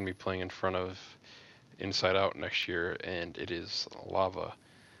short that's going to be playing in front of Inside Out next year, and it is Lava.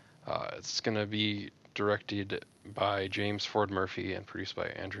 It's going to be directed by James Ford Murphy and produced by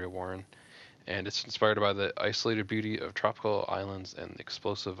Andrea Warren, and it's inspired by the isolated beauty of tropical islands and the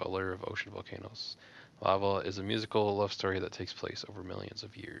explosive allure of ocean volcanoes. Lava is a musical love story that takes place over millions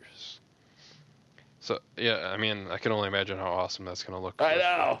of years. So, yeah, I mean, I can only imagine how awesome that's going to look. I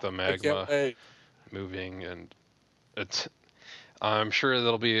know. With the magma moving, and I'm sure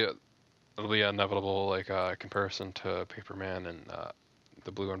it'll be inevitable, like comparison to Paperman and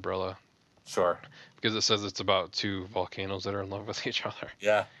the Blue Umbrella. Sure. Because it says it's about two volcanoes that are in love with each other.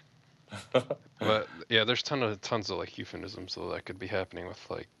 Yeah. But yeah, there's tons of like euphemisms that could be happening with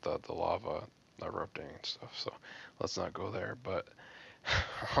like the lava erupting and stuff. So let's not go there. But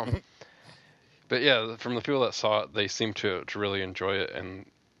but yeah, from the people that saw it, they seem to really enjoy it, and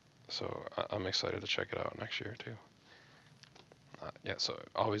so I'm excited to check it out next year too. Yeah, so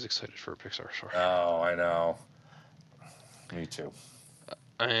always excited for a Pixar short. Oh, I know. Me too.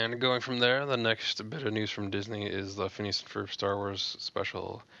 And going from there, the next bit of news from Disney is the Phineas and Ferb Star Wars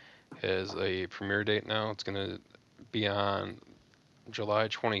special has a premiere date now. It's going to be on July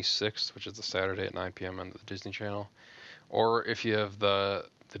 26th, which is a Saturday at 9 p.m. on the Disney Channel. Or if you have the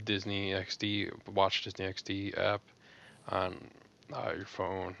Disney XD, Watch Disney XD app on your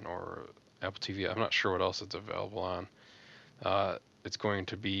phone or Apple TV. I'm not sure what else it's available on. It's going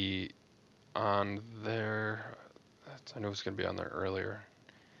to be on there. I know it's going to be on there earlier.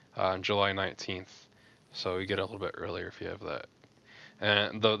 On July 19th. So you get a little bit earlier if you have that.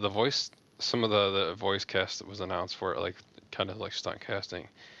 And the voice, some of the voice cast that was announced for it, like kind of like stunt casting.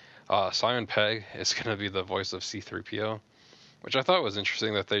 Simon Pegg is going to be the voice of C-3PO, which I thought was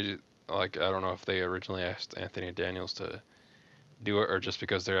interesting that they, like, I don't know if they originally asked Anthony Daniels to do it or just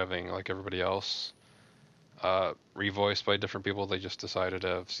because they're having, like, everybody else revoiced by different people, they just decided to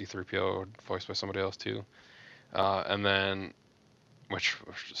have C-3PO voiced by somebody else too. And then, which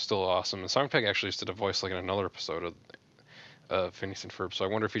was still awesome. And Simon Pegg actually just did a voice like in another episode of Phineas and Ferb, so I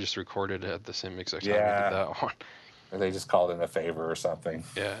wonder if he just recorded it at the same exact time he did that one. Or they just called in a favor or something.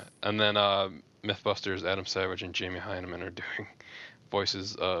 Yeah, and then Mythbusters, Adam Savage and Jamie Hyneman are doing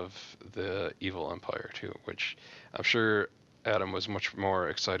voices of the Evil Empire too, which I'm sure Adam was much more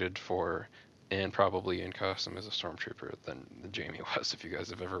excited for and probably in costume as a stormtrooper than Jamie was, if you guys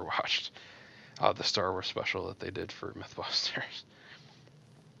have ever watched the Star Wars special that they did for Mythbusters.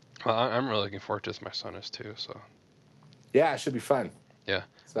 Well, I'm really looking forward to this. My son is too, so. Yeah, it should be fun. Yeah,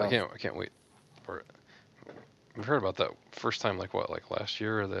 so. I can't wait for it. We've heard about that first time, like last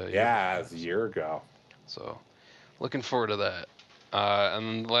year or the year it was a year ago. So, looking forward to that. And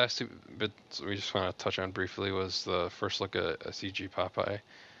then the last two bits we just want to touch on briefly was the first look at a CG Popeye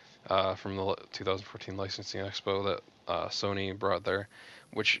from the 2014 Licensing Expo that Sony brought there,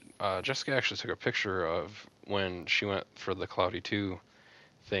 which Jessica actually took a picture of when she went for the Cloudy 2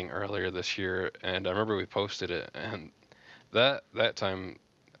 thing earlier this year, and I remember we posted it, and that time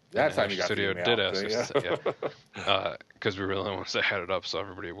you got studio did ask us to, because we really wanted to head it up so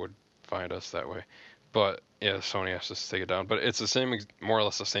everybody would find us that way. But yeah, Sony asked us to take it down. But it's the same, more or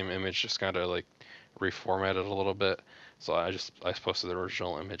less the same image, just kind of like reformatted a little bit. So I posted the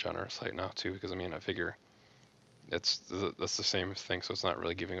original image on our site now too, because I mean I figure that's the same thing, so it's not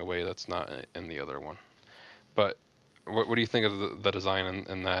really giving away. That's not in the other one. But what do you think of the design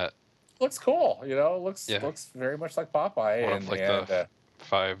in that? Looks cool, looks very much like Popeye. One of like the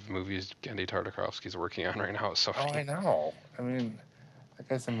 5 movies Genndy Tartakovsky's working on right now at Sony. Oh, I know. I mean, that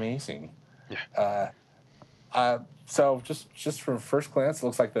guy's amazing. Yeah. So just from first glance, it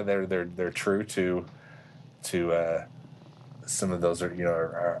looks like that they're true to some of those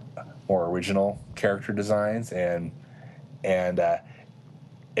are more original character designs, and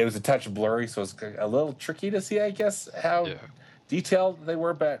it was a touch blurry, so it's a little tricky to see, I guess, how detailed they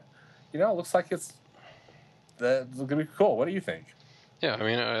were. But it looks like it's gonna be cool. What do you think? Yeah, I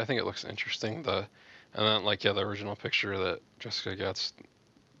mean, I think it looks interesting. And then the original picture that Jessica gets,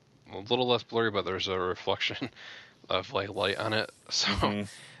 a little less blurry, but there's a reflection of light on it, so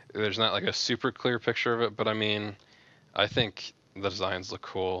there's not like a super clear picture of it. But I mean, I think the designs look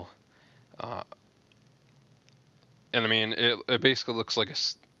cool, and I mean, it basically looks like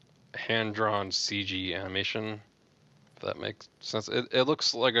a hand-drawn CG animation. If that makes sense, it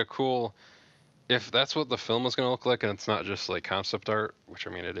looks like a cool. If that's what the film is going to look like, and it's not just like concept art, which I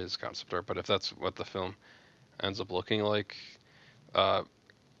mean it is concept art, but if that's what the film ends up looking like, I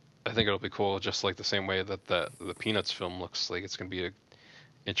think it'll be cool. Just like the same way that the Peanuts film looks like, it's going to be a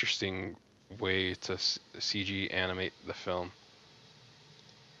interesting way to CG animate the film.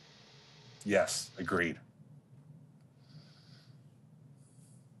 Yes, agreed.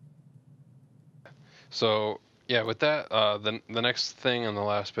 So yeah, with that, the next thing and the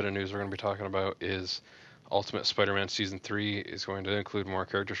last bit of news we're going to be talking about is Ultimate Spider-Man Season 3 is going to include more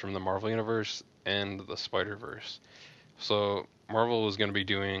characters from the Marvel Universe and the Spider-Verse. So Marvel is going to be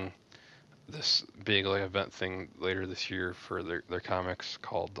doing this big event thing later this year for their comics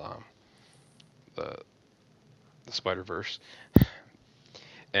called the Spider-Verse,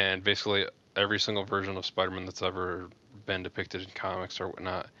 and basically every single version of Spider-Man that's ever been depicted in comics or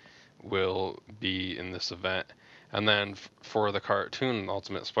whatnot will be in this event. And then for the cartoon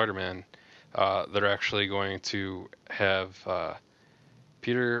Ultimate Spider-Man, they're actually going to have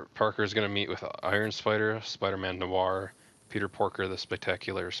Peter Parker is going to meet with Iron Spider, Spider-Man Noir, Peter Porker the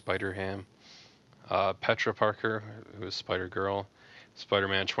Spectacular Spider-Ham, Petra Parker, who is Spider-Girl,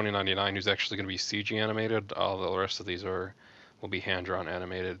 Spider-Man 2099, who's actually going to be CG animated. All the rest of these will be hand-drawn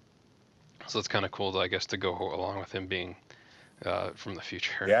animated. So it's kind of cool, I guess, to go along with him being from the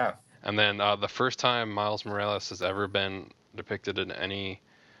future. Yeah. And then the first time Miles Morales has ever been depicted in any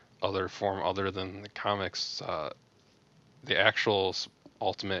other form other than the comics, the actual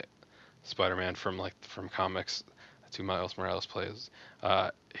Ultimate Spider-Man from comics, that's who Miles Morales plays,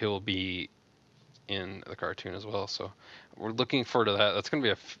 he'll be in the cartoon as well. So we're looking forward to that. That's going to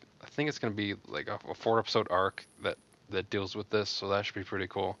be I think it's going to be like a 4-episode arc that deals with this, so that should be pretty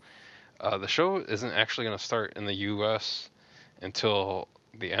cool. The show isn't actually going to start in the U.S. until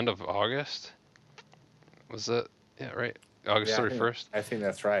the end of August. Was it? Yeah, right. August 31st. I think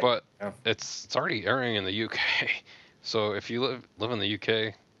that's right. But it's already airing in the UK. So if you live in the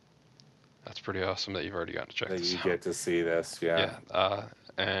UK, that's pretty awesome that you've already gotten to check this out. You get to see this, yeah. Yeah.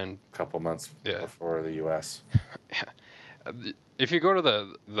 And a couple months before the US. Yeah. If you go to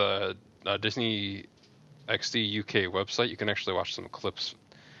the Disney XD UK website, you can actually watch some clips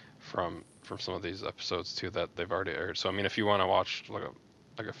from some of these episodes too that they've already aired. So I mean, if you want to watch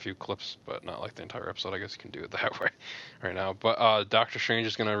like a few clips, but not like the entire episode, I guess you can do it that way right now. But Doctor Strange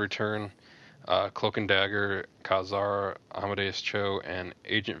is going to return, Cloak and Dagger, Kazar, Amadeus Cho, and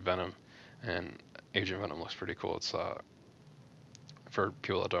Agent Venom. And Agent Venom looks pretty cool. It's for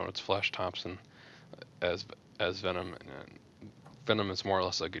people that don't, it's Flash Thompson as Venom, and Venom is more or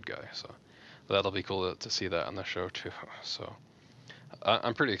less a good guy. So that'll be cool to see that on the show too. So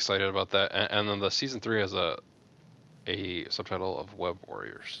I'm pretty excited about that. And then the season 3 has a subtitle of Web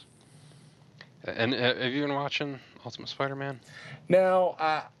Warriors. And have you been watching Ultimate Spider-Man? No,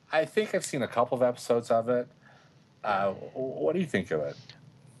 I think I've seen a couple of episodes of it. What do you think of it?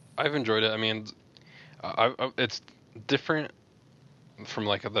 I've enjoyed it. I mean, it's different from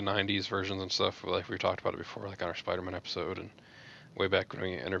like the 90s versions and stuff. Like we talked about it before, like on our Spider-Man episode and way back when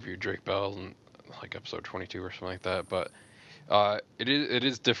we interviewed Drake Bell and like episode 22 or something like that. But it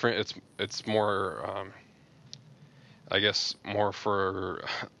is different. It's more, I guess, more for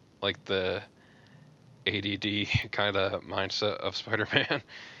like the ADD kind of mindset of Spider-Man,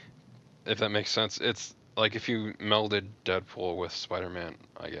 if that makes sense. It's like if you melded Deadpool with Spider-Man,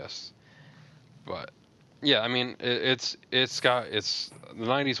 I guess. But yeah, I mean, the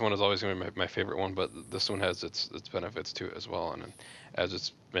 90s one is always going to be my favorite one, but this one has its benefits to it as well. And as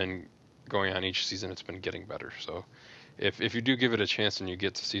it's been going on each season, it's been getting better. So if you do give it a chance and you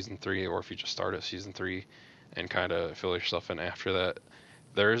get to season 3, or if you just start at season 3 and kind of fill yourself in after that,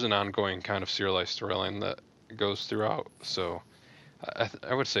 there is an ongoing kind of serialized storyline that goes throughout. So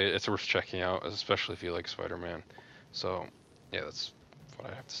I would say it's worth checking out, especially if you like Spider-Man. So yeah, that's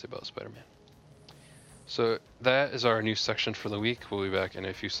what I have to say about Spider-Man. So that is our news section for the week. We'll be back in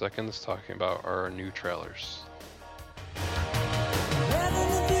a few seconds talking about our new trailers.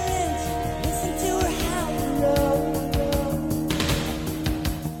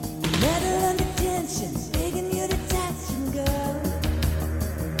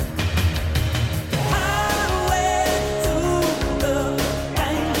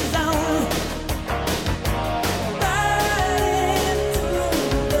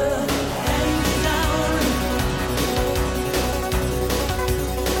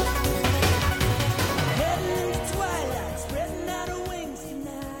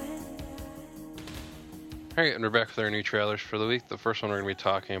 Alright, and we're back with our new trailers for the week. The first one we're going to be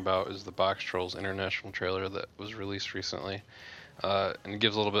talking about is the Box Trolls International trailer that was released recently. And it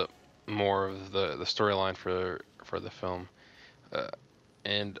gives a little bit more of the storyline for the film.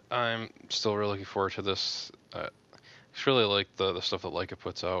 And I'm still really looking forward to this. I just really like the stuff that Leica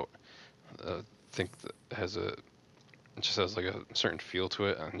puts out. I think that it just has like a certain feel to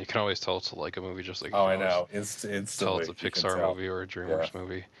it, and you can always tell it's a Leica movie, just like you can I always know. Instantly, tell it's a Pixar movie or a DreamWorks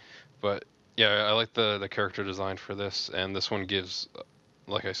movie. But yeah, I like the character design for this, and this one gives,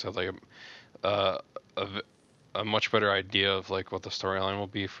 like I said, like a much better idea of like what the storyline will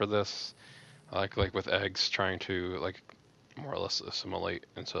be for this. Like with Eggs trying to like more or less assimilate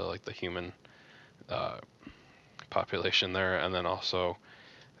into like the human population there, and then also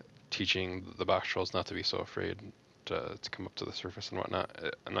teaching the Box Trolls not to be so afraid to come up to the surface and whatnot.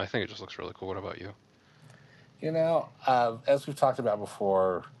 And I think it just looks really cool. What about you? You know, as we've talked about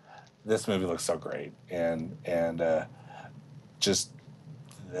before, this movie looks so great, and just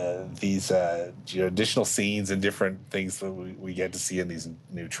these additional scenes and different things that we get to see in these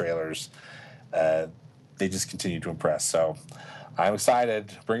new trailers, they just continue to impress. So I'm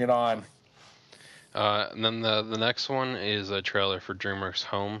excited. Bring it on. And then the next one is a trailer for DreamWorks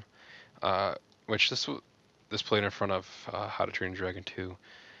Home, which this played in front of How to Train Your Dragon 2.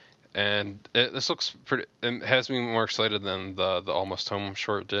 And this looks pretty. It has me more excited than the Almost Home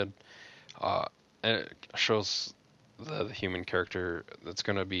short did. And it shows the human character that's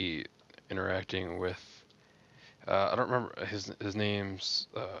going to be interacting with. I don't remember his name's.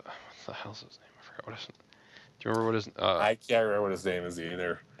 What the hell's his name? I forgot what his. Do you remember what his? I can't remember what his name is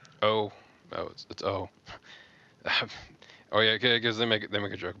either. It's O. Oh yeah, because they make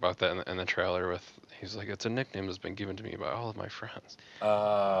a joke about that in the trailer with. He's like, it's a nickname that's been given to me by all of my friends.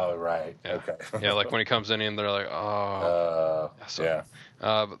 Oh, right. Yeah. Okay. Yeah, like when he comes in and they're like, oh. So, yeah.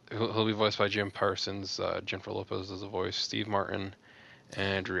 But he'll be voiced by Jim Parsons, Jennifer Lopez is the voice, Steve Martin,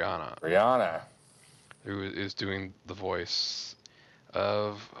 and Rihanna, who is doing the voice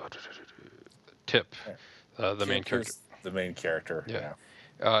of Tip, the main character. The main character. Yeah.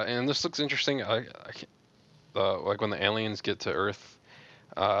 And this looks interesting. I can't, like when the aliens get to Earth.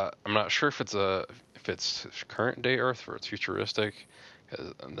 I'm not sure if it's current day Earth or it's futuristic.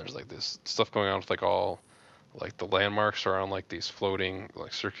 And there's like this stuff going on with like all like the landmarks are on like these floating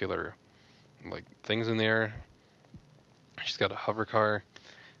like circular like things in the air. She's got a hover car.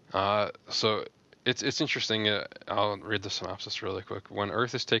 So it's interesting. I'll read the synopsis really quick. When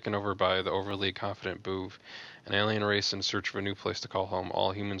Earth is taken over by the overly confident Boov, an alien race in search of a new place to call home,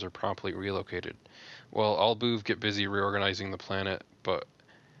 all humans are promptly relocated. Well, all Boov get busy reorganizing the planet, but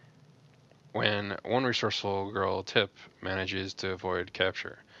when one resourceful girl, Tip, manages to avoid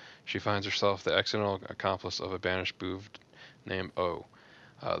capture, she finds herself the accidental accomplice of a banished Boov named O.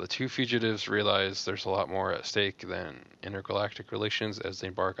 The two fugitives realize there's a lot more at stake than intergalactic relations as they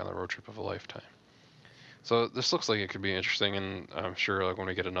embark on the road trip of a lifetime. So this looks like it could be interesting, and I'm sure like when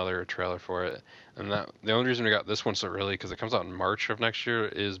we get another trailer for it, and that the only reason we got this one so early because it comes out in March of next year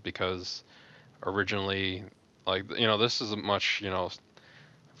is because originally, like this is a much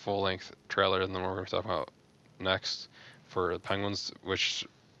full-length trailer than what we're going to talk about next for the Penguins, which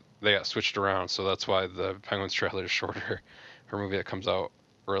they got switched around, so that's why the Penguins trailer is shorter. Her movie that comes out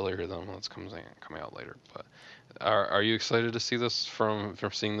earlier than what's coming out later. But are you excited to see this from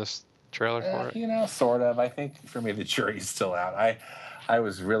seeing this trailer for it? Sort of. I think for me the jury's still out. I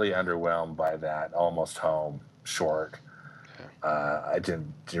was really underwhelmed by that Almost Home short. I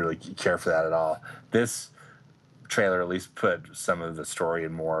didn't really care for that at all. This trailer at least put some of the story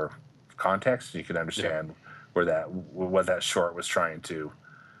in more context. You can understand what that short was trying to,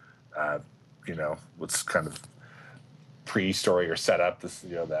 what's kind of pre-story or setup.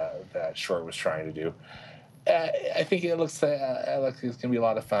 That short was trying to do. I think it looks like it's gonna be a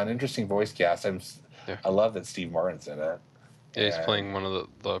lot of fun. Interesting voice cast. I love that Steve Martin's in it. Yeah, he's playing one of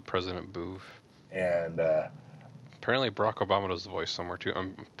the President Boov. And apparently Barack Obama does the voice somewhere too.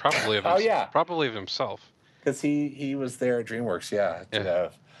 Probably of probably of himself. because he was there at DreamWorks. Yeah.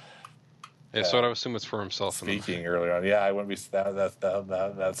 Yeah, so I would assume it's for himself. Speaking earlier on, yeah, I wouldn't be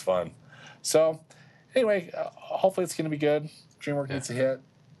that's fun. So anyway, hopefully it's going to be good. DreamWorks needs a hit,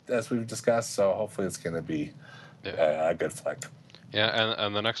 as we've discussed. So hopefully it's going to be a good flick. Yeah,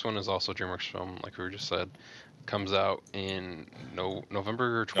 and the next one is also DreamWorks film, like we just said, comes out in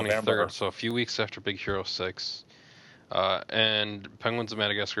November 23rd, so a few weeks after Big Hero 6. And Penguins of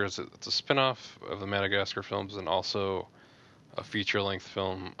Madagascar it's a spin-off of the Madagascar films and also a feature-length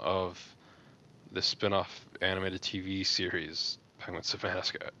film of the spin-off animated TV series Penguins of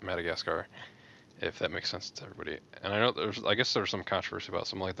Madagascar, if that makes sense to everybody. And I know I guess there's some controversy about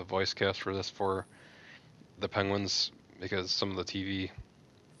some like the voice cast for this for the Penguins, because some of the TV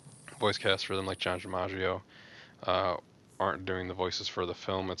voice cast for them, like John DiMaggio, aren't doing the voices for the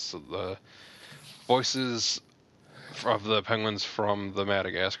film. It's the voices of the Penguins from the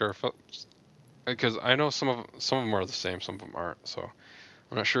Madagascar films. Because I know some of them are the same, some of them aren't. So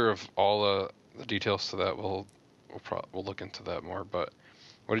I'm not sure if all the details to that. We'll look into that more. But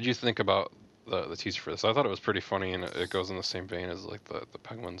what did you think about the teaser for this? I thought it was pretty funny, and it goes in the same vein as like the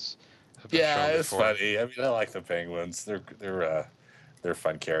Penguins have been shown it's before. funny. I mean, I like the Penguins. They're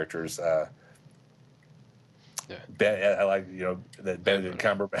fun characters. I like that Benedict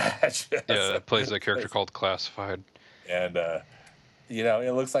Cumberbatch. Yeah, it plays a character called Classified. And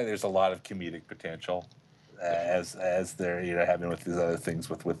it looks like there's a lot of comedic potential as they're having with these other things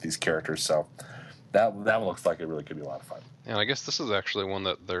with these characters. So that one looks like it really could be a lot of fun. And I guess this is actually one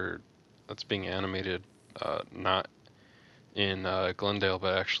that's being animated, not in Glendale,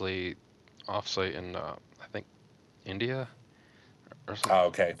 but actually offsite in I think India or something. Oh,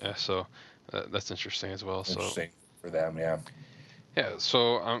 okay. Yeah, so that's interesting as well. Interesting for them, yeah. Yeah,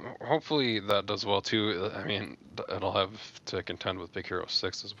 so hopefully that does well too. I mean, it'll have to contend with Big Hero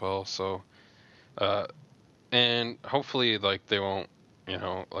 6 as well. So, and hopefully, like, they won't,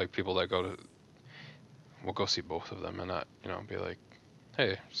 like people that will go see both of them and not, be like,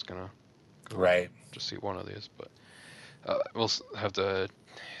 hey, I'm just gonna go just see one of these. But we'll have to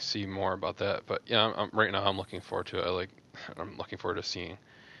see more about that. But yeah, right now I'm looking forward to it. I'm looking forward to seeing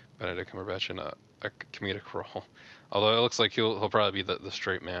Benedict Cumberbatch in a comedic role. Although it looks like he'll probably be the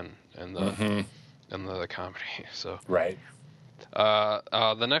straight man in the comedy. So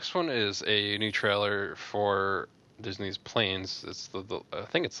the next one is a new trailer for Disney's Planes. It's I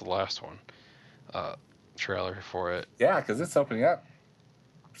think it's the last one trailer for it. Yeah, because it's opening up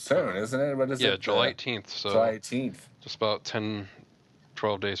soon, isn't it? What is it? Yeah, July 18th. So July 18th. Just about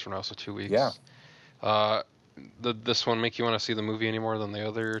 12 days from now, so 2 weeks. Yeah. This one make you want to see the movie any more than the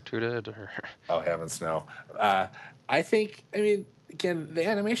other two did? Or? Oh, heavens no. I mean, again, the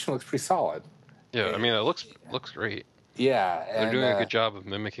animation looks pretty solid. Yeah, I mean, it looks great. Yeah. They're doing a good job of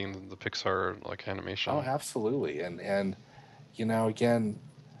mimicking the Pixar, like, animation. Oh, absolutely. And again,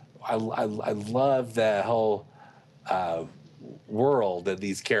 I love the whole world that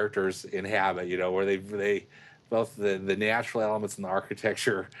these characters inhabit, where they both the natural elements and the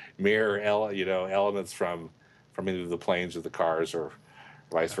architecture mirror elements from either the planes or the cars or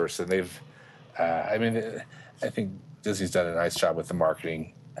vice versa. And they've I think Disney's done a nice job with the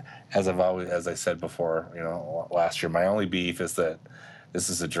marketing. As I said before, last year, my only beef is that this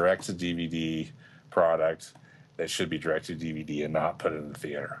is a direct-to-DVD product that should be direct-to-DVD and not put it in the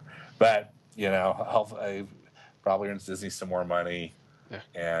theater. But, hopefully, probably earns Disney some more money,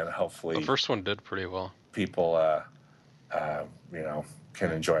 and hopefully... The first one did pretty well. People,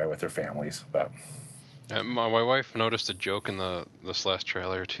 can enjoy it with their families. But my wife noticed a joke in this last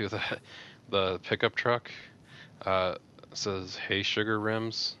trailer, too, that the pickup truck says, "Hey, sugar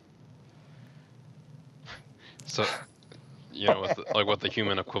rims." So, what the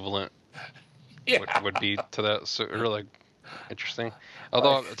human equivalent would be to that. So, really interesting.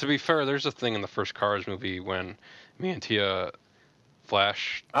 Although, to be fair, there's a thing in the first Cars movie when me and Tia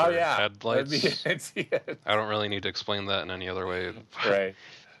flash their headlights. I don't really need to explain that in any other way. Right.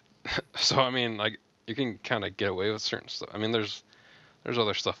 So, I mean, like, you can kind of get away with certain stuff. I mean, there's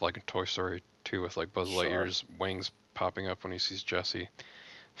other stuff like in Toy Story 2 with, like, Buzz Lightyear's wings popping up when he sees Jessie.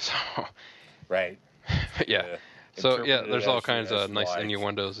 So... Right. Yeah. So, yeah, there's all kinds of nice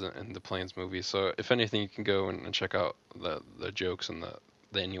innuendos in the Planes movie. So, if anything, you can go and check out the jokes and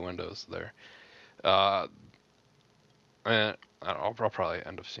the innuendos there. And I'll probably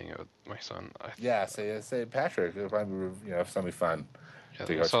end up seeing it with my son. Say Patrick. It'll probably be, something fun.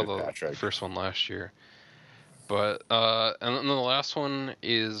 Yeah, I saw the first one last year. But and then the last one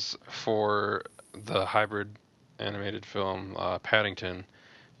is for the hybrid animated film Paddington,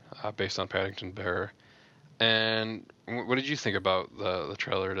 based on Paddington Bear. And what did you think about the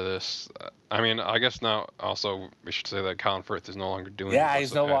trailer to this? I mean, I guess now also we should say that Colin Firth is no longer doing. Yeah, the he's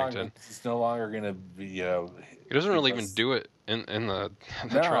voice no of Paddington. longer. He's no longer going to be. He doesn't really even because- do it in the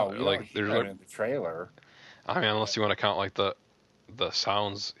No, trailer. you Like don't there's hear him like, in the trailer. I mean, unless you want to count like the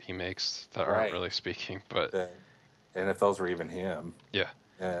sounds he makes that aren't Right. really speaking, but And if those were even him. yeah.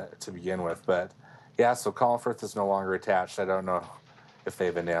 To begin with, but yeah, so Colin Firth is no longer attached. I don't know if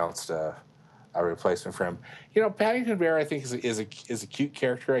they've announced a replacement for him. Paddington Bear, I think is a cute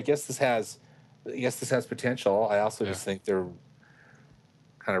character. I guess this has potential. I also just think they're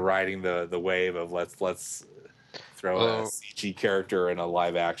kind of riding the wave of let's throw a CG character in a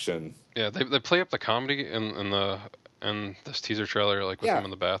live action. Yeah, they play up the comedy in this teaser trailer, like with him in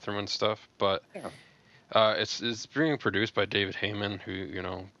the bathroom and stuff. But it's being produced by David Heyman,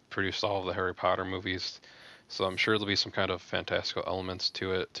 who produced all of the Harry Potter movies. So I'm sure there'll be some kind of fantastical elements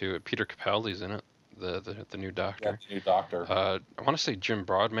to it too. Peter Capaldi's in it, the new Doctor. Yeah, the new Doctor. I want to say Jim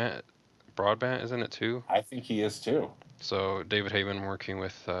Broadbent is in it too. I think he is too. So David Heyman working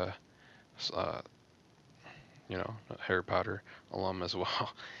with Harry Potter alum as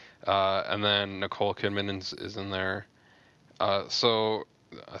well. And then Nicole Kidman is in there. So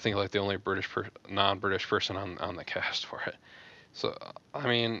I think like the only non-British person on the cast for it. So I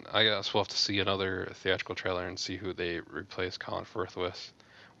mean, I guess we'll have to see another theatrical trailer and see who they replace Colin Firth with.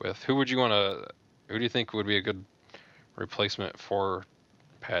 Who do you think would be a good replacement for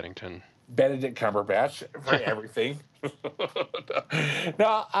Paddington? Benedict Cumberbatch for everything.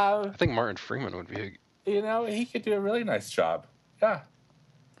 No, I think Martin Freeman would be. He could do a really nice job. Yeah,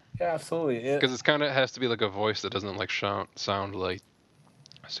 absolutely. Because it's kind of has to be like a voice that doesn't like sound like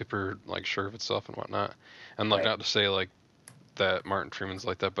super like sure of itself and whatnot, and like not to say like that Martin Freeman's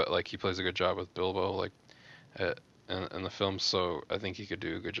like that, but like he plays a good job with Bilbo like in the film, so I think he could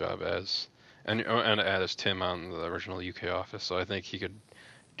do a good job as Tim on the original UK Office, so I think he could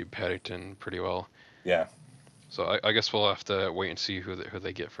do Paddington pretty well. Yeah. So I guess we'll have to wait and see who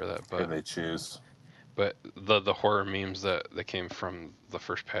they get for that. But who they choose. But the horror memes that came from the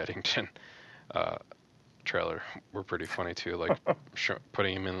first Paddington trailer were pretty funny too, like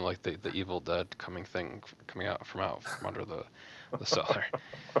putting him in like the Evil Dead coming out from under the cellar.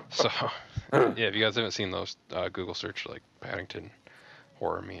 So yeah, if you guys haven't seen those, Google search like Paddington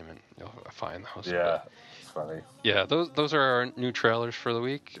horror meme and you'll find those. Yeah, it's funny. Yeah, those are our new trailers for the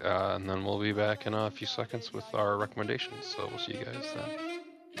week, and then we'll be back in a few seconds with our recommendations. So we'll see you guys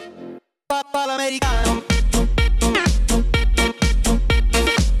then.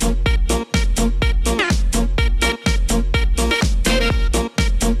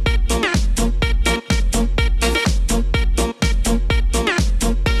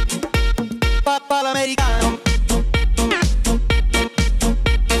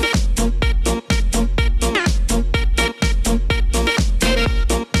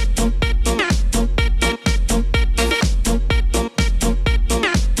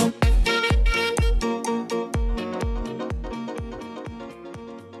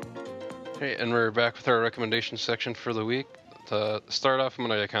 And we're back with our recommendation section for the week. To start off, I'm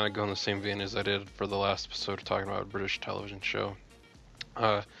going to kind of go in the same vein as I did for the last episode, talking about a British television show.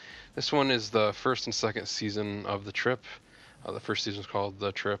 This one is the first and second season of The Trip. The first season was called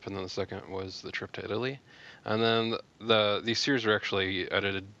The Trip, and then the second was The Trip to Italy. And then these series are actually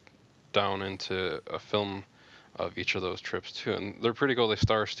edited down into a film of each of those trips too, and they're pretty cool. They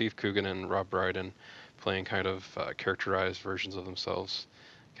star Steve Coogan and Rob Brydon playing kind of characterized versions of themselves,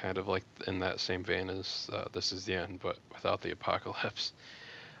 kind of like in that same vein as This Is the End, but without the apocalypse.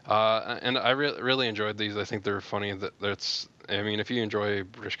 And I really enjoyed these. I think they're funny. If you enjoy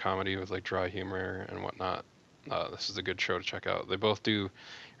British comedy with like dry humor and whatnot, this is a good show to check out. They both do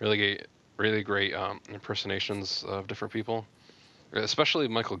really great impersonations of different people, especially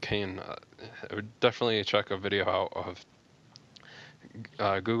Michael Caine. I would definitely check a video out of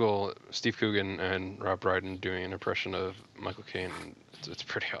Google Steve Coogan and Rob Brydon doing an impression of Michael Caine. It's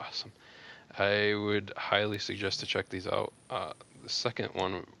pretty awesome. I would highly suggest to check these out. The second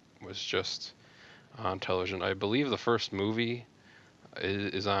one was just on television. I believe the first movie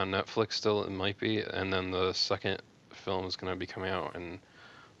is on Netflix still. It might be, and then the second film is going to be coming out in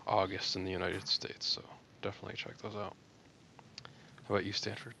August in the United States. So definitely check those out. How about you,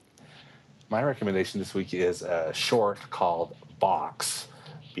 Stanford? My recommendation this week is a short called Box,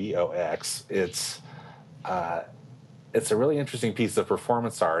 B-O-X. It's a really interesting piece of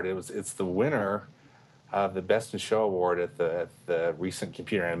performance art. It's the winner of the Best in Show award at the recent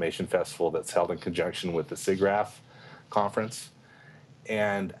Computer Animation Festival that's held in conjunction with the SIGGRAPH conference,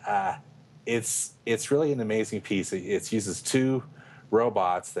 and it's really an amazing piece. It uses two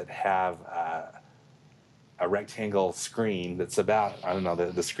robots that have a rectangle screen that's about, I don't know,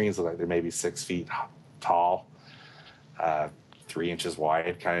 the screens look like they're maybe 6 feet tall, 3 inches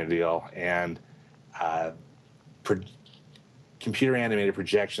wide kind of deal. And computer animated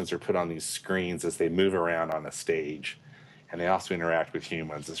projections are put on these screens as they move around on a stage. And they also interact with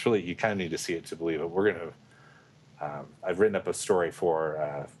humans. It's really, you kind of need to see it to believe it. We're going to, I've written up a story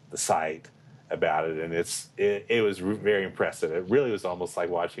for the site about it, and it was very impressive. It really was almost like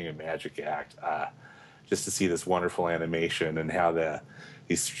watching a magic act, just to see this wonderful animation and how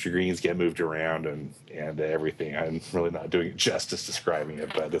these screens get moved around and everything. I'm really not doing it justice describing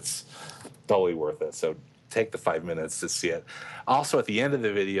it, but it's totally worth it. So take the 5 minutes to see it. Also, at the end of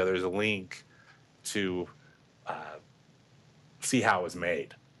the video, there's a link to see how it was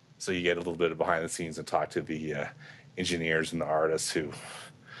made. So you get a little bit of behind the scenes and talk to the engineers and the artists who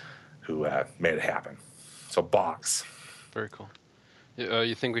made it happen. So Box. Very cool.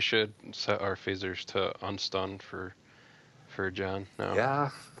 You think we should set our phasers to unstun for John now? Yeah,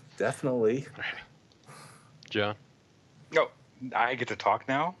 definitely. All right. John? No, I get to talk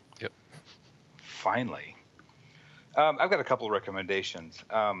now? Yep. Finally. I've got a couple of recommendations.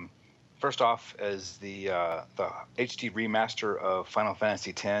 First off is the HD remaster of Final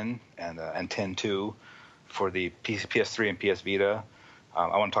Fantasy X and X-2 for the PS3 and PS Vita.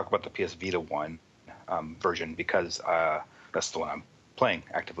 I want to talk about the PS Vita one version because that's the one I'm playing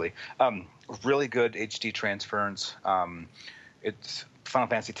actively. Really good HD transference. It's Final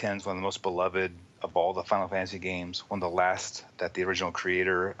Fantasy X is one of the most beloved of all the Final Fantasy games. One of the last that the original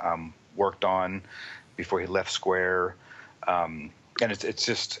creator worked on before he left Square. And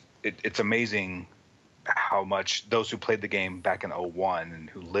it's amazing how much those who played the game back in 2001 and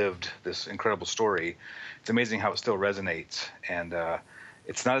who lived this incredible story, it's amazing how it still resonates. And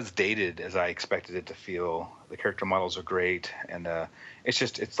it's not as dated as I expected it to feel. The character models are great. And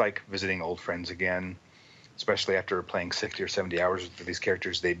it's like visiting old friends again, especially after playing 60 or 70 hours with these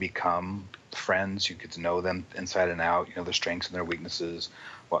characters. They become friends. You get to know them inside and out, their strengths and their weaknesses,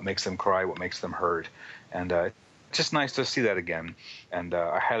 what makes them cry, what makes them hurt. And it's just nice to see that again. And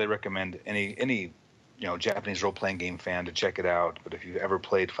I highly recommend any Japanese role-playing game fan to check it out. But if you've ever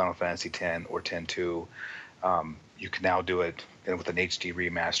played Final Fantasy X or X-2, you can now do it with an HD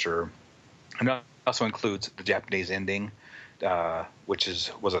remaster. And it also includes the Japanese ending, which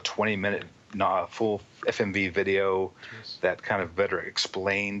was a 20-minute full FMV video that kind of better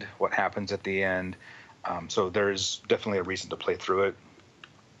explained what happens at the end. So there's definitely a reason to play through it.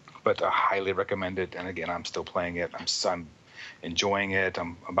 But I highly recommend it. And again, I'm still playing it. I'm enjoying it.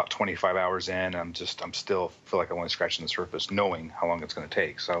 I'm about 25 hours in. I'm still feel like I'm only scratching the surface, knowing how long it's going to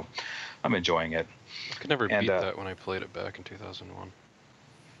take. So I'm enjoying it. I could never beat that when I played it back in 2001.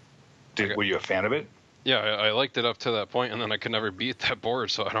 Were you a fan of it? Yeah, I liked it up to that point, and then I could never beat that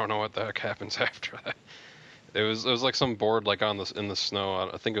board, so I don't know what the heck happens after that. It was like some board like in the snow.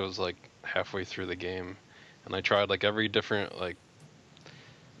 I think it was like halfway through the game, and I tried like every different like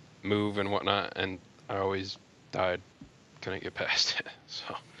move and whatnot, and I always died. Couldn't get past it.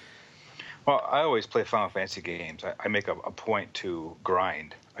 So. Well, I always play Final Fantasy games. I make a point to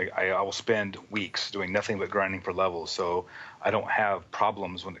grind. I will spend weeks doing nothing but grinding for levels, so I don't have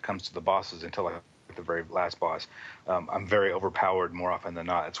problems when it comes to the bosses until I get the very last boss. I'm very overpowered more often than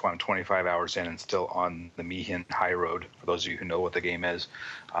not. That's why I'm 25 hours in and still on the Mihin High Road, for those of you who know what the game is.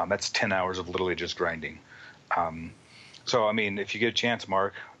 That's 10 hours of literally just grinding. So, I mean, if you get a chance,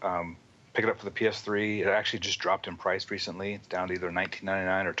 Mark, pick it up for the PS3. It actually just dropped in price recently. It's down to either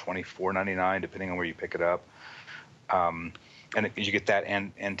 $19.99 or $24.99, depending on where you pick it up. And you get that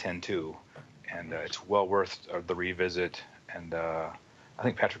and X-2, and it's well worth the revisit. And I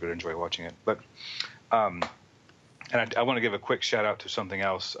think Patrick would enjoy watching it. But and I want to give a quick shout out to something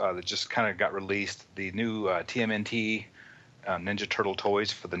else that just kind of got released. The new TMNT Ninja Turtle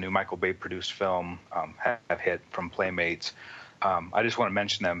toys for the new Michael Bay produced film have hit from Playmates. I just want to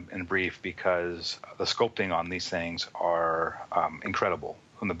mention them in brief because the sculpting on these things are incredible.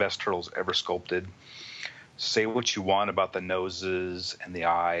 Some of the best turtles ever sculpted. Say what you want about the noses and the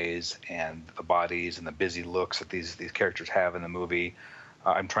eyes and the bodies and the busy looks that these characters have in the movie.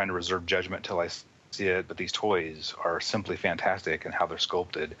 I'm trying to reserve judgment till I see it, but these toys are simply fantastic in how they're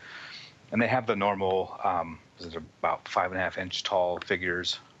sculpted. And they have the normal, about 5.5 inch tall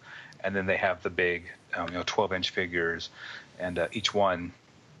figures, and then they have the big, 12-inch figures, and each one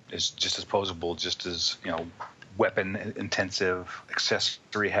is just as posable, just as weapon intensive,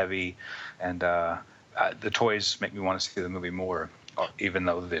 accessory heavy, and the toys make me want to see the movie more, even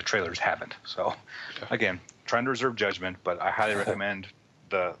though the trailers haven't. So, again, trying to reserve judgment, but I highly recommend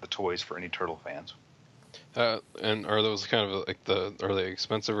the toys for any turtle fans. And are those kind of like are they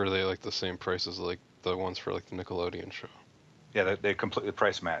expensive, or are they like the same price as like the ones for like the Nickelodeon show. Yeah, they completely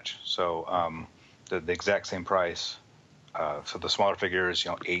price match. So the exact same price. So the smaller figures,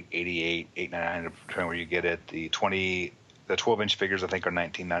 $888, $899, depending where you get it. The 12-inch figures I think are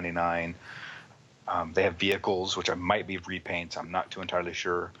 $19.99. They have vehicles, which I might be repaints. I'm not too entirely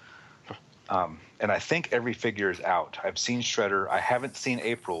sure. And I think every figure is out. I've seen Shredder. I haven't seen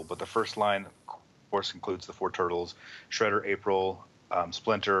April, but the first line, of course, includes the 4 turtles: Shredder, April,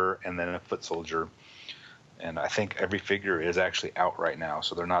 Splinter, and then a Foot Soldier. And I think every figure is actually out right now.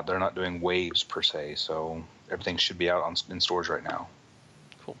 So they're not doing waves per se. So everything should be out in stores right now.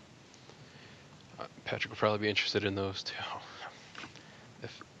 Cool. Patrick would probably be interested in those too.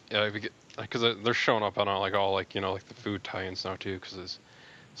 If you get, because they're showing up on all the food tie-ins now too. Because I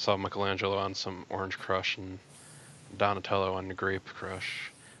saw Michelangelo on some Orange Crush and Donatello on the Grape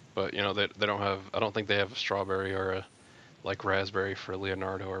Crush, but they don't have. I don't think they have a strawberry or a raspberry for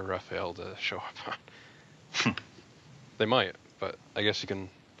Leonardo or Raphael to show up on. They might, but I guess you can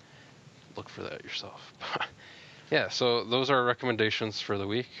look for that yourself. Yeah, so those are our recommendations for the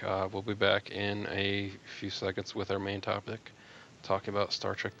week. We'll be back in a few seconds with our main topic, talking about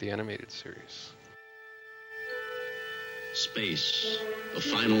Star Trek the Animated Series. Space, the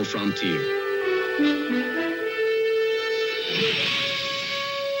final frontier.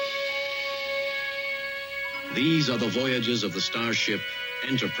 These are the voyages of the starship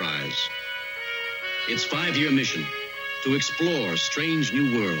Enterprise. Its 5-year mission: to explore strange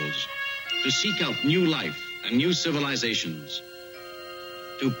new worlds, to seek out new life and new civilizations,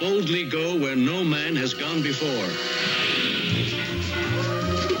 to boldly go where no man has gone before.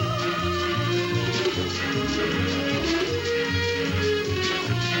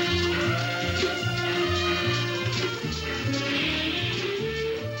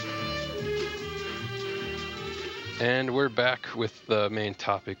 And we're back with the main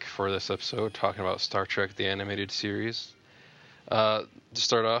topic for this episode, talking about Star Trek the Animated Series. To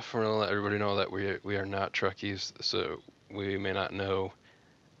start off, we're going to let everybody know that we are not Trekkies, so we may not know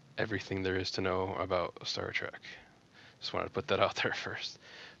everything there is to know about Star Trek. Just wanted to put that out there first.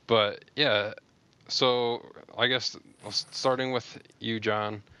 But yeah, so I guess starting with you,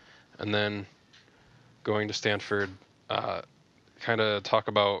 John, and then going to Stanford, kind of talk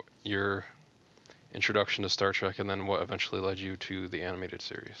about your introduction to Star Trek and then what eventually led you to the animated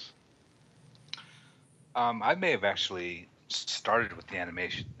series. I may have actually started with the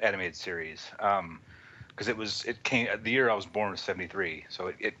animated series because it came the year I was born was 73,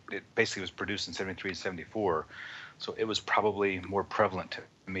 so it basically was produced in 73 and 74, so it was probably more prevalent to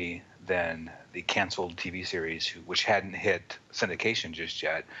me than the canceled TV series, which hadn't hit syndication just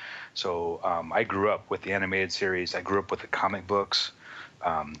yet. So I grew up with the animated series. I grew up with the comic books,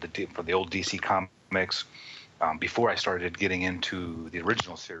 for the old DC comics, before I started getting into the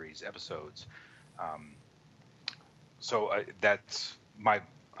original series episodes. So that's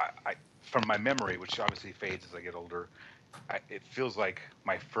from my memory, which obviously fades as I get older. It feels like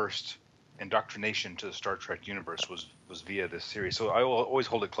my first indoctrination to the Star Trek universe was via this series. So I will always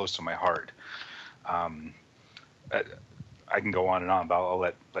hold it close to my heart. I can go on and on, but I'll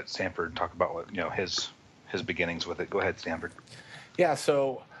let Stanford talk about what his beginnings with it. Go ahead, Stanford. Yeah,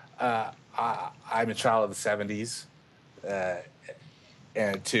 so I'm a child of the 70s,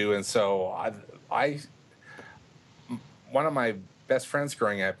 and so I one of my best friends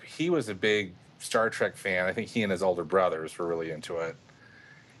growing up, he was a big Star Trek fan. I think he and his older brothers were really into it.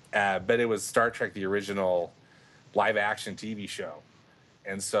 But it was Star Trek, the original live-action TV show.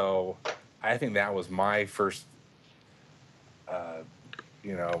 And so I think that was my first,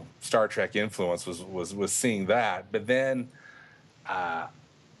 Star Trek influence was seeing that. But then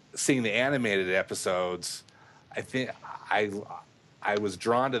seeing the animated episodes, I think I was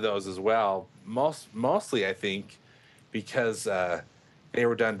drawn to those as well. Mostly, I think, because they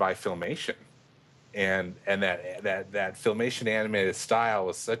were done by Filmation, and that Filmation animated style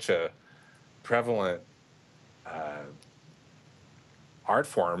was such a prevalent art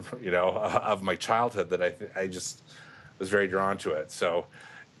form, of my childhood, that I just was very drawn to it. So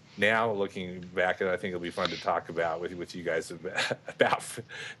now looking back, I think it'll be fun to talk about with you guys about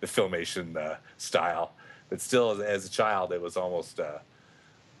the Filmation style. But still, as a child, it was almost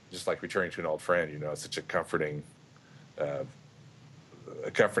just like returning to an old friend. It's such a comforting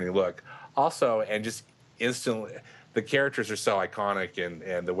look. Also, and just instantly, the characters are so iconic,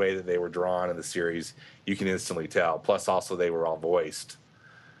 and the way that they were drawn in the series, you can instantly tell. Plus, also, they were all voiced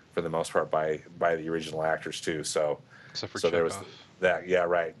for the most part by the original actors too. So there was that. Yeah,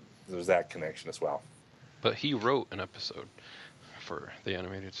 right. There was that connection as well. But he wrote an episode for the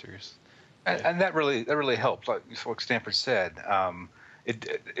animated series, and that really helped. Like what Stanford said,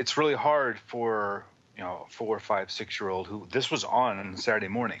 it's really hard for 4, 5, 6-year-old who this was on Saturday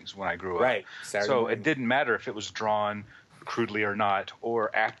mornings when I grew up. Right. Saturday So morning. it didn't matter if it was drawn crudely or not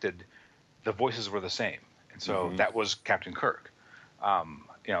or acted. The voices were the same, and so that was Captain Kirk. And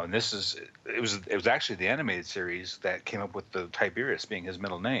it was actually the animated series that came up with the Tiberius being his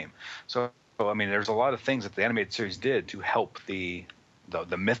middle name. So I mean, there's a lot of things that the animated series did to help the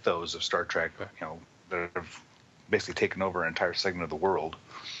mythos of Star Trek. That have basically taken over an entire segment of the world.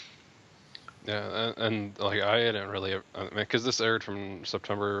 Yeah, and like I didn't really, because this aired from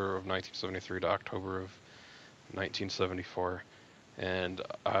September of 1973 to October of 1974, and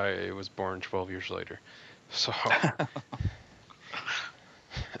I was born 12 years later. So,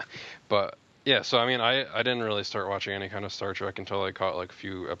 but yeah, so I mean, I didn't really start watching any kind of Star Trek until I caught like a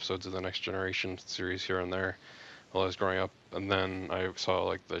few episodes of the Next Generation series here and there while I was growing up, and then I saw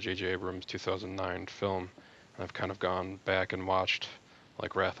like the J.J. Abrams 2009 film, and I've kind of gone back and watched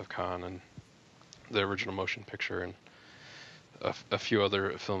like Wrath of Khan and the original motion picture and a few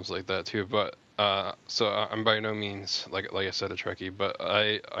other films like that too. But so I'm by no means like I said a Trekkie, but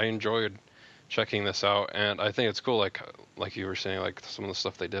I enjoyed checking this out, and I think it's cool. Like you were saying, like some of the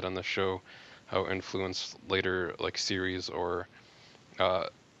stuff they did on the show, how it influenced later like series or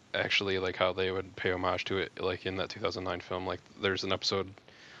actually like how they would pay homage to it, like in that 2009 film. Like there's an episode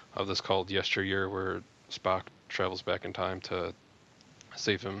of this called Yesteryear where Spock travels back in time to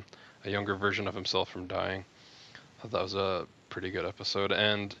save him, a younger version of himself, from dying. I thought that was a pretty good episode.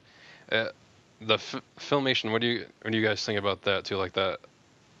 And the Filmation, what do you guys think about that too? Like that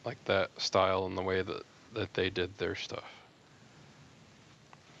style and the way that they did their stuff.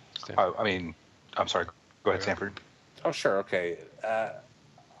 I mean, I'm sorry. Go ahead, Stanford. Oh, sure. Okay.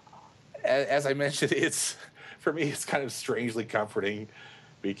 As I mentioned, for me, it's kind of strangely comforting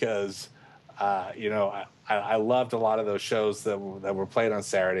because, I loved a lot of those shows that were played on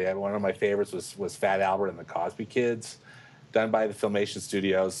Saturday. One of my favorites was Fat Albert and the Cosby Kids, done by the Filmation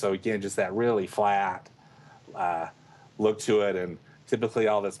Studios. So again, just that really flat look to it, and typically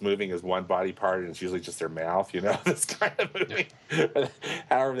all that's moving is one body part, and it's usually just their mouth, that's kind of moving. Yeah.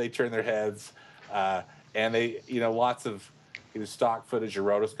 However they turn their heads, and they, lots of stock footage or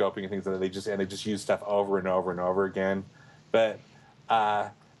rotoscoping and things like that. They just use stuff over and over and over again. But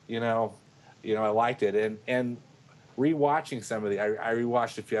I liked it, and rewatching some of I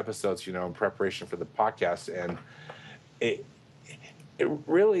rewatched a few episodes, in preparation for the podcast, and it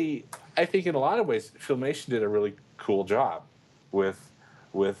really, I think in a lot of ways, Filmation did a really cool job with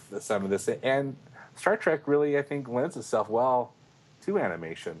some of this, and Star Trek really, I think, lends itself well to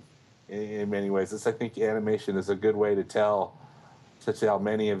animation in many ways. I think animation is a good way to tell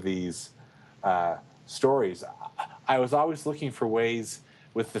many of these stories. I was always looking for ways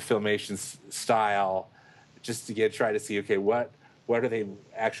with the Filmation style, just to try to see, okay, what are they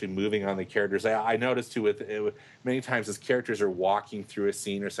actually moving on the characters? I noticed too with many times as characters are walking through a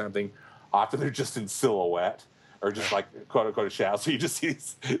scene or something, often they're just in silhouette or just like quote unquote shadow. So you just see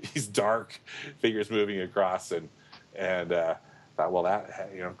these dark figures moving across, and thought, well,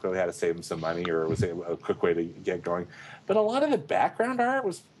 that clearly had to save them some money, or was a quick way to get going. But a lot of the background art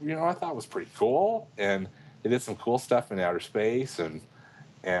was, I thought was pretty cool, and they did some cool stuff in outer space, and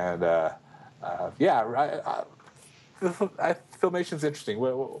Filmation's interesting.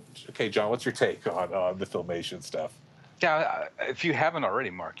 Okay, John, what's your take on the Filmation stuff? Yeah, if you haven't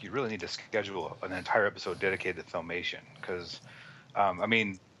already, Mark, you really need to schedule an entire episode dedicated to Filmation, because,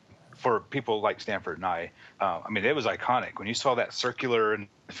 for people like Stanford and I mean, it was iconic. When you saw that circular and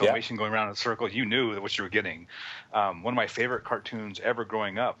Filmation going around in a circle, you knew what you were getting. One of my favorite cartoons ever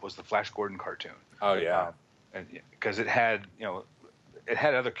growing up was the Flash Gordon cartoon. Oh, yeah. Because it had, it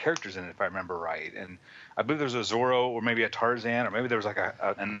had other characters in it, if I remember right. And I believe there was a Zorro, or maybe a Tarzan, or maybe there was like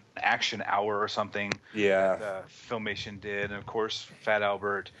an action hour or something. Yeah. That Filmation did. And of course, Fat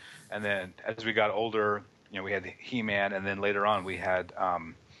Albert. And then as we got older, we had He-Man, and then later on we had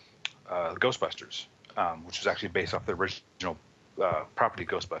Ghostbusters, which was actually based off the original property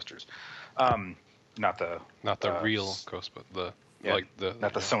Ghostbusters. Not the real Ghostbusters,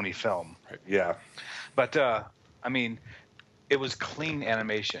 not the Sony film. Right. Yeah. But it was clean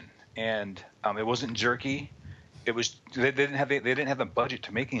animation, and it wasn't jerky. It was they didn't have the budget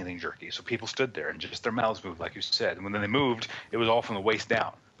to make anything jerky, so people stood there and just their mouths moved, like you said. And when they moved, it was all from the waist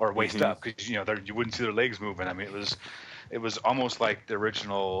down or waist up, because you wouldn't see their legs moving. I mean, it was almost like the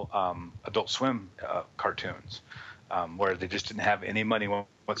original Adult Swim cartoons, where they just didn't have any money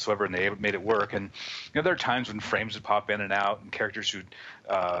whatsoever, and they made it work. And there are times when frames would pop in and out, and characters would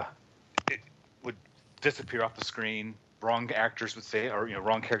disappear off the screen. Wrong actors would say, or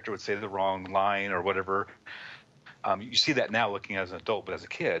wrong character would say the wrong line or whatever. You see that now looking as an adult, but as a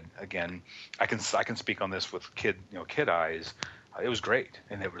kid, again, I can speak on this with kid eyes. It was great,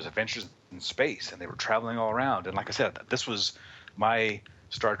 and there was adventures in space, and they were traveling all around. And like I said, this was my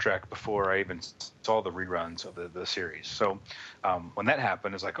Star Trek before I even saw the reruns of the series. So when that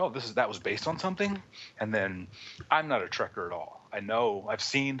happened, it's like, oh, that was based on something. And then I'm not a Trekker at all. I know I've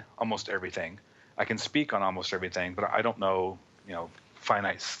seen almost everything. I can speak on almost everything, but I don't know,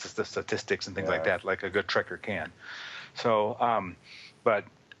 finite statistics and things like that, like a good Trekker can. So, but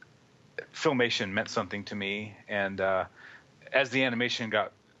Filmation meant something to me, and as the animation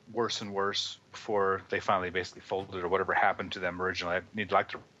got worse and worse before they finally basically folded or whatever happened to them originally, I'd like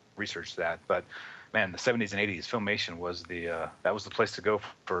to research that. But man, the 70s and 80s, Filmation was that was the place to go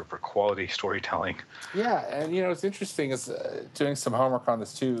for quality storytelling. Yeah, and it's interesting is doing some homework on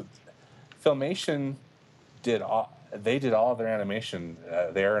this too. Filmation did all of their animation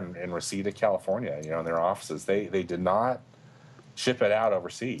there in Reseda, California. In their offices, they did not ship it out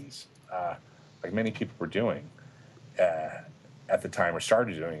overseas like many people were doing at the time, or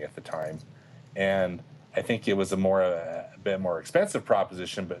started doing at the time. And I think it was a bit more expensive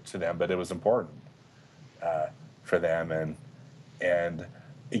proposition, but it was important for them. And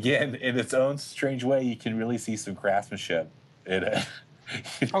again, in its own strange way, you can really see some craftsmanship in it.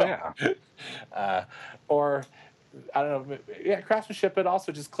 Oh yeah. Or I don't know, craftsmanship, but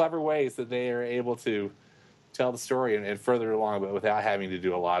also just clever ways that they are able to tell the story and further along, but without having to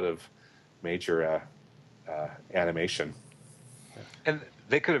do a lot of major animation. And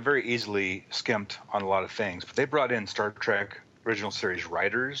they could have very easily skimped on a lot of things, but they brought in Star Trek original series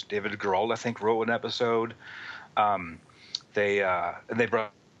writers. David Gerald, I think, wrote an episode. They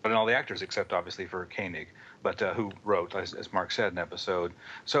brought in all the actors except obviously for Koenig, but who wrote, as Mark said, an episode.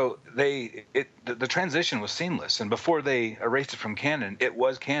 So the transition was seamless, and before they erased it from canon, it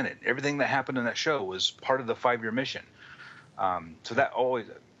was canon. Everything that happened in that show was part of the 5-year mission. So that always,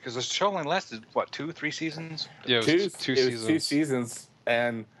 because the show only lasted 2-3 seasons. Yeah, it was two seasons. 2 seasons,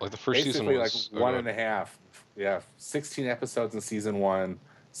 and like the first season was like 1.5. Yeah, 16 episodes in season 1,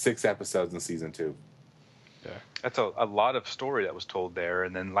 6 episodes in season 2. Yeah, that's a lot of story that was told there.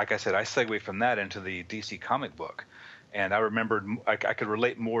 And then, like I said, I segued from that into the DC comic book, and I remembered I could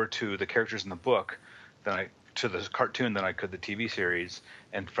relate more to the characters in the book to the cartoon than I could the TV series.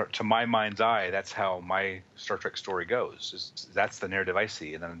 And to my mind's eye, that's how my Star Trek story goes. That's the narrative I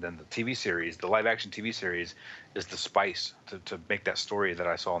see. And then the TV series, the live action TV series, is the spice to make that story that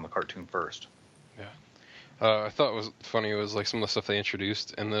I saw in the cartoon first. Yeah. I thought it was funny. It was like some of the stuff they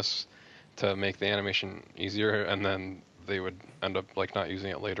introduced in this to make the animation easier, and then they would end up like not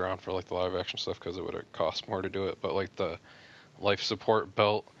using it later on for like the live action stuff because it would have cost more to do it. But like the life support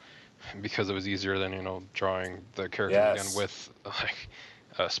belt, because it was easier than drawing the character again with like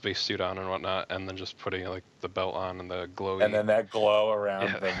a spacesuit on and whatnot, and then just putting like the belt on and the glowy, and then that glow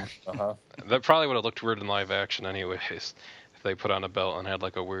around them. That probably would have looked weird in live action anyways if they put on a belt and had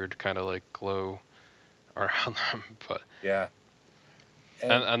like a weird kind of like glow around them. But yeah.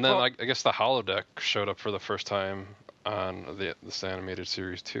 And then I guess the holodeck showed up for the first time on this animated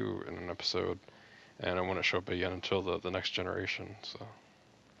series too in an episode, and it wouldn't show up again until the next generation. So.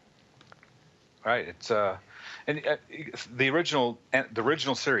 Right. It's and the original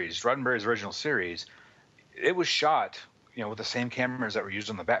series, Roddenberry's original series, it was shot with the same cameras that were used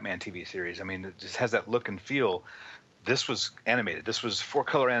on the Batman TV series. I mean, it just has that look and feel. This was animated. This was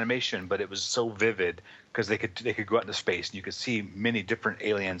 4-color animation, but it was so vivid because they could go out into space and you could see many different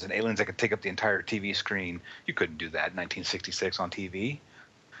aliens and aliens that could take up the entire TV screen. You couldn't do that in 1966 on TV.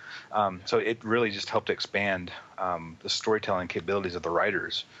 So it really just helped expand the storytelling capabilities of the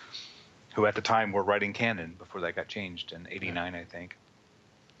writers, who at the time were writing canon before that got changed in '89, I think.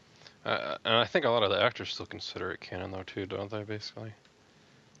 And I think a lot of the actors still consider it canon though too, don't they? Basically,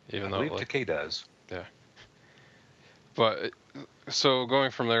 I believe Takei does. Yeah. But so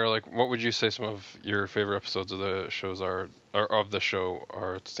going from there, like, what would you say some of your favorite episodes of the shows are, or of the show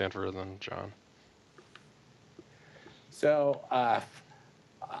are, Stanford and John? So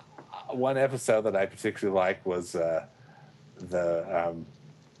one episode that I particularly liked was the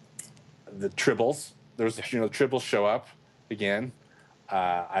Tribbles. There's the Tribbles show up again.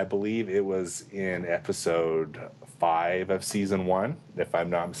 I believe it was in episode 5 of season 1, if I'm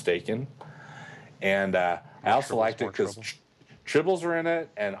not mistaken. And I also liked it because Tribbles are in it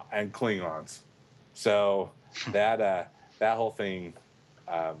and Klingons. So that whole thing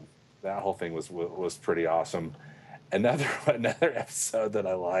was pretty awesome. Another episode that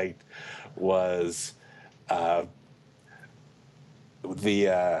I liked was all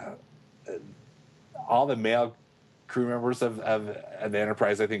the male crew members of the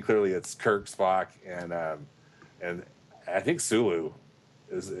Enterprise. I think clearly it's Kirk, Spock, and and I think Sulu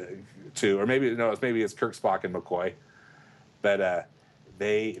is too, or maybe it's Kirk, Spock, and McCoy, but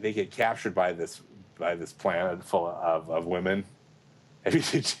they get captured by this planet full of women.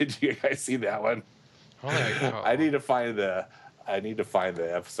 Did you guys see that one? Oh. I need to find the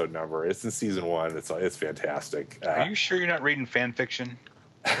episode number. It's in season 1. It's fantastic. Are you sure you're not reading fan fiction?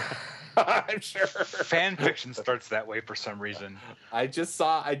 I'm sure. Fan fiction starts that way for some reason. I just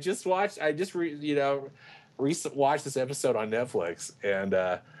watched this episode on Netflix, and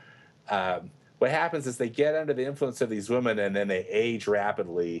what happens is they get under the influence of these women, and then they age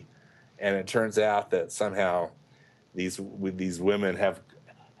rapidly, and it turns out that somehow these women have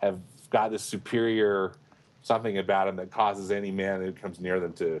got this superior something about them that causes any man who comes near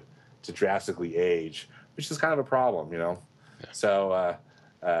them to drastically age, which is kind of a problem, Yeah. So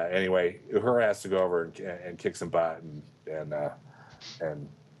anyway, Uhura has to go over and kick some butt and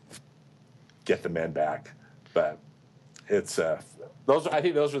get the men back. But it's I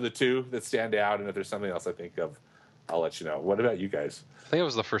think those are the two that stand out. And if there's something else I think of, I'll let you know. What about you guys? I think it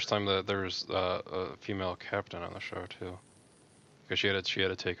was the first time that there was a female captain on the show too, because she had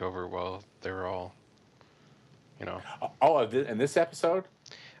to take over while they were all, Oh, in this episode?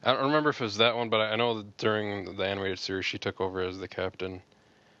 I don't remember if it was that one, but I know that during the animated series she took over as the captain,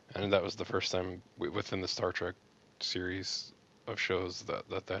 and that was the first time within the Star Trek series of shows that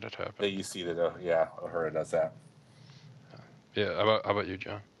had happened. That you see that, Uhura does that. Yeah. How about you,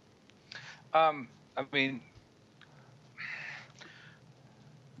 John? I mean,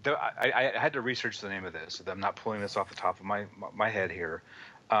 I had to research the name of this. I'm not pulling this off the top of my head here.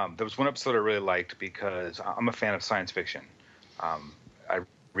 There was one episode I really liked because I'm a fan of science fiction. I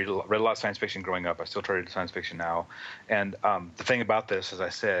read a lot of science fiction growing up. I still try to do science fiction now. And the thing about this, as I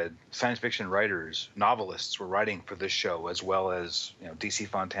said, science fiction writers, novelists were writing for this show, as well as D.C.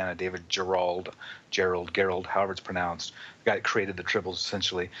 Fontana, David Gerald, however it's pronounced, the guy that created the Tribbles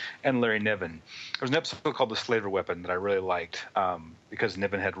essentially, and Larry Niven. There was an episode called The Slaver Weapon that I really liked because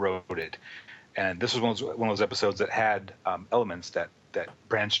Niven had wrote it. And this was one of those episodes that had elements that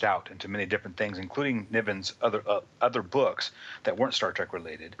branched out into many different things, including Niven's other books that weren't Star Trek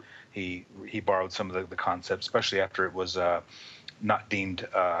related. He borrowed some of the concepts, especially after it was not deemed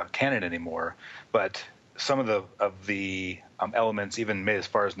canon anymore. But some of the elements, even made as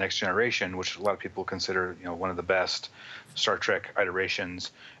far as Next Generation, which a lot of people consider one of the best Star Trek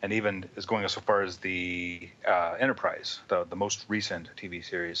iterations, and even is going so far as the Enterprise, the most recent TV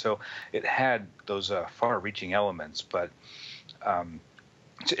series. So it had those far-reaching elements, but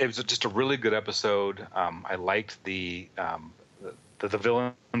it was just a really good episode. I liked the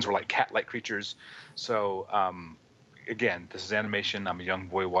villains were like cat-like creatures. So again, this is animation. I'm a young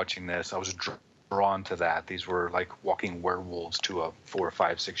boy watching this. I was drawn to that. These were like walking werewolves to a 4,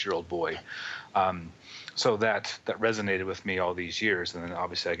 5, 6-year-old boy. So that resonated with me all these years. And then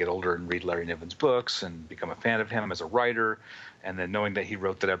obviously I get older and read Larry Niven's books and become a fan of him as a writer. And then knowing that he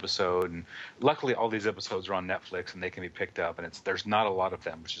wrote that episode, and luckily all these episodes are on Netflix and they can be picked up, and there's not a lot of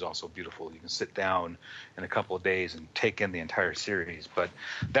them, which is also beautiful. You can sit down in a couple of days and take in the entire series, but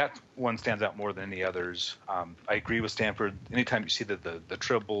that one stands out more than any others. I agree with Stanford. Anytime you see the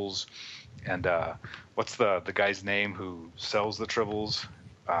Tribbles, and what's the guy's name who sells the Tribbles?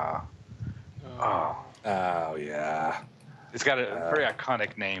 Oh yeah, it's got a very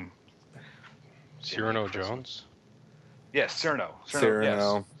iconic name. Cyrano Jones. Yes, Cyrano.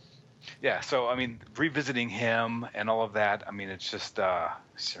 Cyrano. Yes. Yeah, so I mean, revisiting him and all of that. I mean, it's just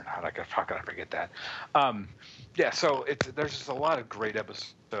Cyrano. How could I forget that? Yeah, so there's just a lot of great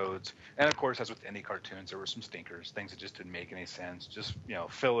episodes, and of course, as with any cartoons, there were some stinkers, things that just didn't make any sense, just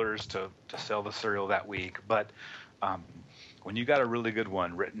fillers to sell the cereal that week. But when you got a really good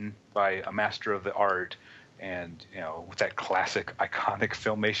one written by a master of the art, and with that classic, iconic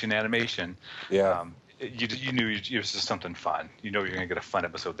Filmation animation, yeah. You knew it was just something fun. You're going to get a fun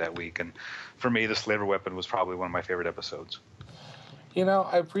episode that week. And for me, The Slaver Weapon was probably one of my favorite episodes.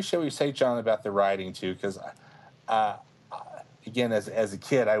 I appreciate what you say, John, about the writing, too, because, again, as a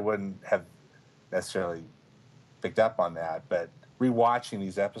kid, I wouldn't have necessarily picked up on that. But rewatching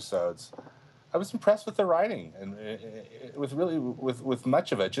these episodes, I was impressed with the writing and with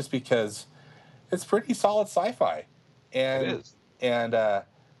much of it, just because it's pretty solid sci-fi. And, it is. And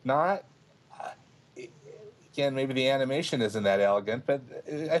not... Again, maybe the animation isn't that elegant, but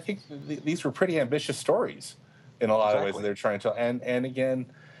I think these were pretty ambitious stories in a lot of ways that they're trying to, and again,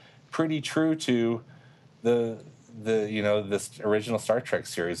 pretty true to this original Star Trek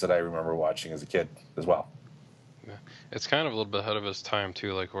series that I remember watching as a kid as well. Yeah. It's kind of a little bit ahead of its time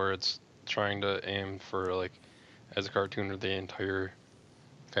too, like where it's trying to aim for like as a cartoon where the entire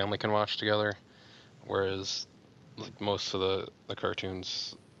family can watch together, whereas like most of the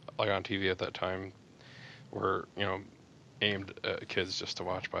cartoons like on TV at that time were aimed at kids just to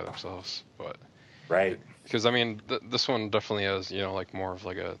watch by themselves. But Right. because I mean this one definitely has like more of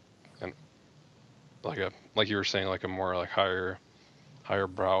like like you were saying, like a more like higher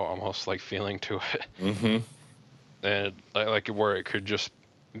brow almost like feeling to it. Mm-hmm. And like where it could just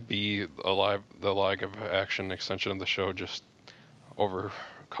be the live action extension of the show, just over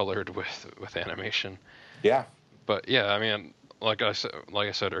colored with animation. Yeah. But yeah, I mean, like I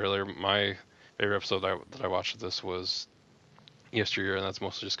said earlier, my favorite episode that I watched of this was Yesteryear, and that's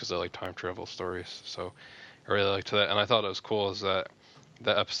mostly just because I like time travel stories. So I really liked that, and I thought it was cool is that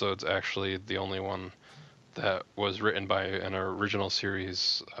that episode's actually the only one that was written by an original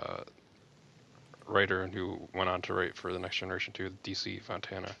series writer who went on to write for the Next Generation 2, DC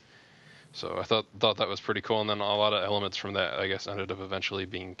Fontana. So I thought that was pretty cool, and then a lot of elements from that, I guess, ended up eventually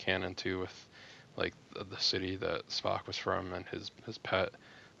being canon too, with like the city that Spock was from and his pet,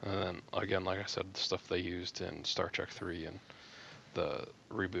 and then again, like I said, the stuff they used in Star Trek 3 and the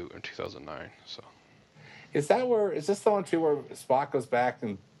reboot in 2009. So Is this the one too where Spock goes back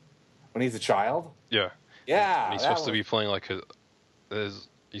and when he's a child? yeah, Yeah. and he's supposed to be playing like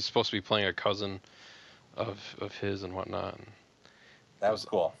he's supposed to be playing a cousin of his and whatnot. And That was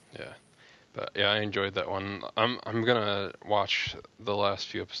cool. yeah. But yeah, I enjoyed that one. I'm gonna watch the last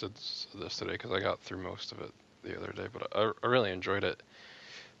few episodes of this today because I got through most of it the other day. But I really enjoyed it.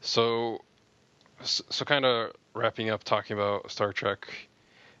 So kind of wrapping up talking about Star Trek.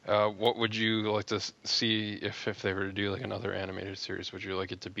 What would you like to see if they were to do like another animated series? Would you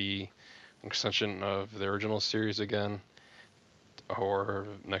like it to be an extension of the original series again, or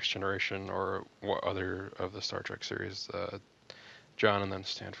Next Generation, or what other of the Star Trek series? John and then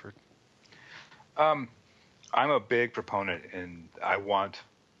Stanford. I'm a big proponent, and I want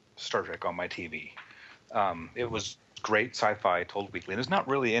Star Trek on my TV. It was great sci-fi told weekly, and there's not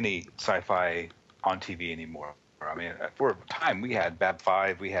really any sci-fi on TV anymore. I mean, for a time we had Bab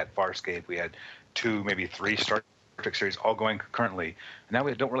 5, we had Farscape, we had 2, maybe 3 Star Trek series all going concurrently, and now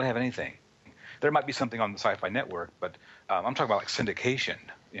we don't really have anything. There might be something on the Sci-Fi Network, but I'm talking about like syndication,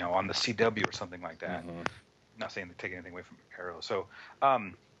 on the CW or something like that. Mm-hmm. Not saying to take anything away from Arrow. So,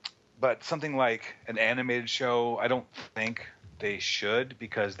 but something like an animated show, I don't think they should,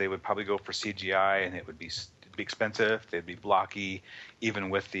 because they would probably go for CGI and it would be expensive. They'd be blocky,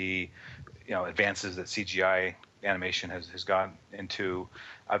 even with the advances that CGI animation has gone into.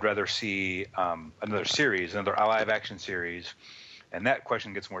 I'd rather see another series, another live action series, and that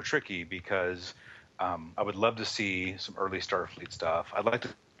question gets more tricky because I would love to see some early Starfleet stuff. I'd like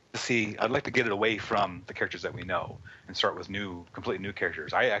to get it away from the characters that we know and start with completely new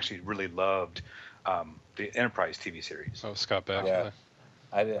characters. I actually really loved the Enterprise TV series. Oh, Scott Bakula.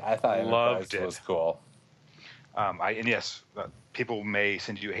 Yeah. I thought Loved Enterprise it. was cool. And yes, people may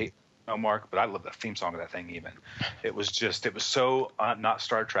send you hate mail, Mark, but I love the theme song of that thing. Even it was so not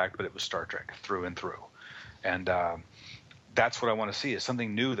Star Trek, but it was Star Trek through and through. And that's what I want to see, is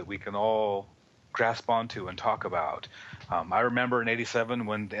something new that we can all grasp onto and talk about. I remember in '87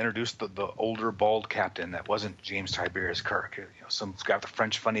 when they introduced the older bald captain that wasn't James Tiberius Kirk. Some guy with a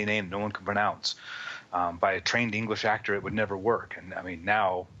French funny name no one can pronounce. By a trained English actor, it would never work. And I mean,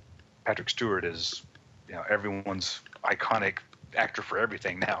 now Patrick Stewart is everyone's iconic actor for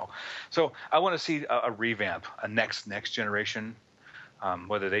everything now. So I want to see a revamp, a next generation.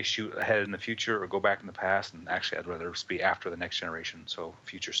 Whether they shoot ahead in the future or go back in the past, and actually I'd rather be after the Next Generation, so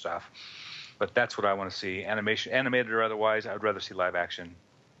future stuff. But that's what I want to see, animated or otherwise. I would rather see live action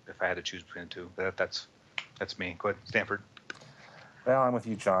if I had to choose between the two. That's me. Go ahead, Stanford. Well, I'm with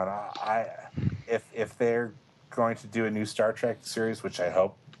you, John. If they're going to do a new Star Trek series, which I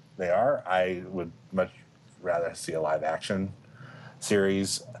hope they are, I would much rather see a live action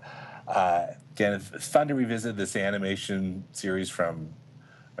series. Again, it's fun to revisit this animation series from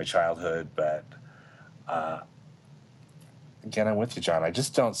my childhood, but again, I'm with you, John. I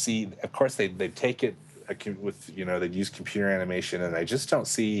just don't see. Of course, they take it with they use computer animation, and I just don't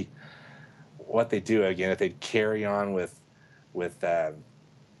see what they do. Again, if they carry on with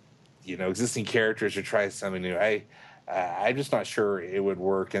existing characters or try something new, I'm just not sure it would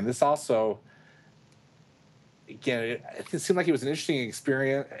work. And this also, again, it seemed like it was an interesting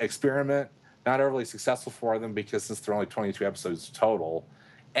experiment. Not overly successful for them because since there are only 22 episodes total,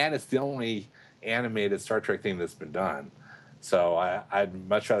 and it's the only animated Star Trek thing that's been done. So I'd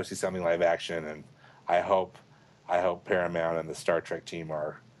much rather see something live action, and I hope Paramount and the Star Trek team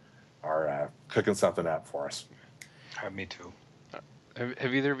are cooking something up for us. Me too.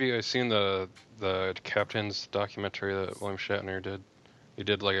 Have either of you guys seen the Captain's documentary that William Shatner did? He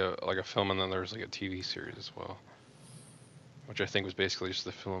did like a film, and then there was like a TV series as well. which I think was basically just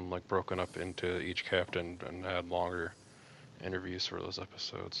the film like broken up into each captain and had longer interviews for those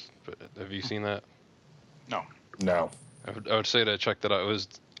episodes. But have you seen that? No. No. I would say to check that out. It was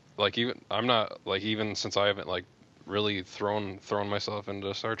like I'm not like even since I haven't like really thrown myself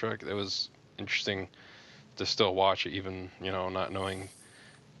into Star Trek. It was interesting to still watch it, even not knowing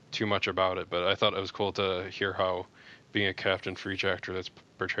too much about it. But I thought it was cool to hear how being a captain for each actor that's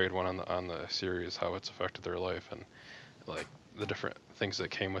portrayed one on the series, how it's affected their life and like the different things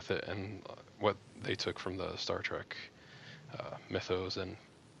that came with it and what they took from the Star Trek mythos and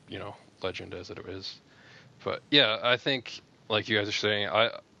legend as it is. But yeah, I think like you guys are saying,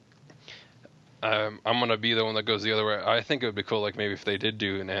 I'm gonna be the one that goes the other way. I think it would be cool, like maybe if they did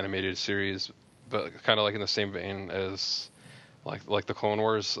do an animated series, but kind of like in the same vein as like the Clone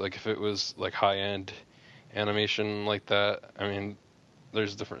Wars. Like if it was like high end animation like that. I mean,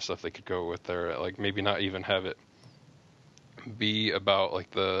 there's different stuff they could go with there. Like maybe not even have it be about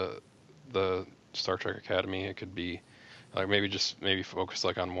like the Star Trek Academy. It could be like maybe focus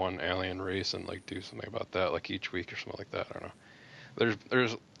like on one alien race and like do something about that like each week or something like that. I don't know.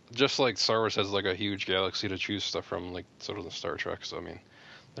 There's just like Star Wars has like a huge galaxy to choose stuff from, like sort of the Star Trek. So I mean,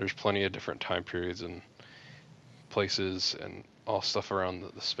 there's plenty of different time periods and places and all stuff around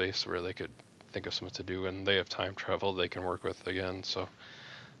the space where they could think of something to do, and they have time travel they can work with again. So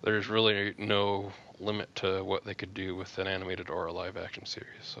there's really no limit to what they could do with an animated or a live action series.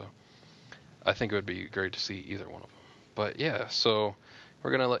 So I think it would be great to see either one of them. But yeah, so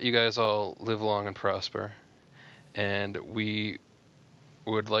we're gonna let you guys all live long and prosper, and we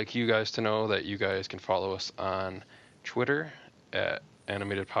would like you guys to know that you guys can follow us on Twitter at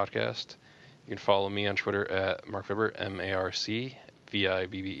Animated Podcast. You can follow me on Twitter at Mark Vibert,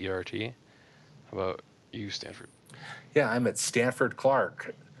 MarcVibbert. How about you, Stanford? Yeah, I'm at Stanford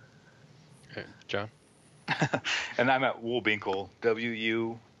Clark. Okay, John? And I'm at Woolbinkle,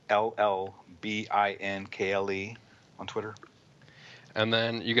 WULLBINKLE on Twitter. And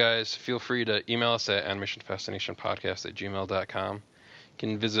then you guys feel free to email us at animationfascinationpodcast@gmail.com. You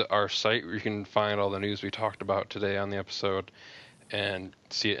can visit our site where you can find all the news we talked about today on the episode and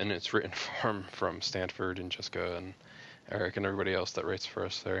see it in its written form from Stanford and Jessica and Eric and everybody else that writes for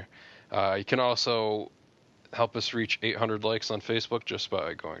us there. You can also help us reach 800 likes on Facebook just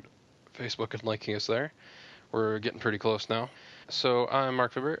by going to Facebook and liking us there. We're getting pretty close now. So I'm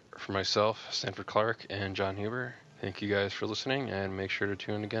Mark Vibert. For myself, Stanford Clark, and John Huber. Thank you guys for listening, and make sure to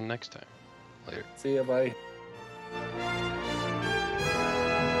tune in again next time. Later. See ya, bye.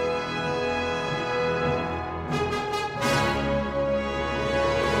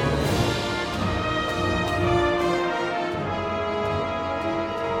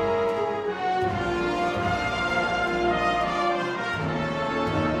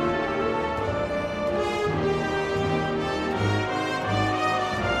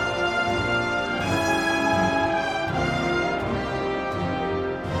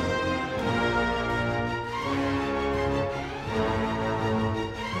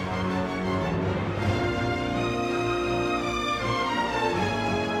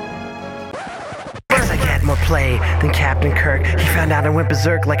 More play than Captain Kirk. He found out I went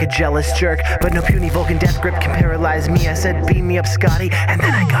berserk like a jealous jerk, but no puny Vulcan death grip can paralyze me. I said, beam me up, Scotty, and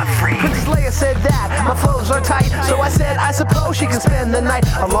then I got free. Princess Leia said that my flows are tight, so I said, I suppose she can spend the night.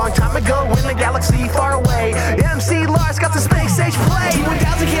 A long time ago in a galaxy far away, MC Lars got the space age play.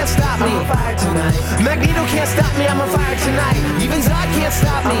 T-1000 can't stop me. I'm on fire tonight. Magneto can't stop me. I'm on fire tonight. Even Zod can't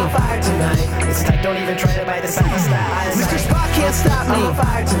stop me. I'm on fire tonight. It's tight, don't even try to bite the side of style. Mr. Spock can't stop me. I'm on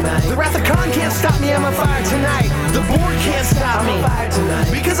fire tonight. The Wrath of Khan can't stop me. I'm on fire tonight. The Borg can't stop me. I'm on fire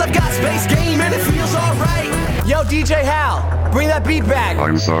tonight. Because I've got space game and it feels alright. Yo, DJ Hal, bring that beat back.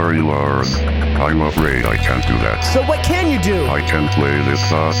 I'm sorry, Lars. I'm afraid I can't do that. So what can you do? I can play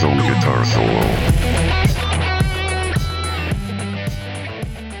this awesome guitar solo.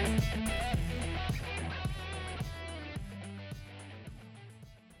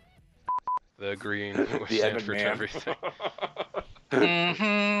 The green with The Edmund Stanford Man. everything.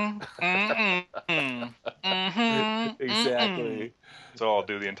 Exactly. So I'll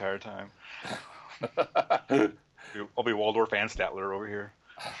do the entire time. I'll be Waldorf and Statler over here.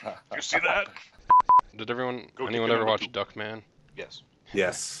 You see that? Did anyone Go take ever number watch 2. Duckman? Yes.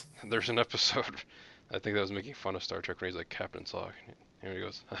 Yes. There's an episode, I think that was making fun of Star Trek when he's like Captain's Log. And he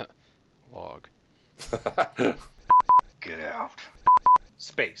goes, log. Get out.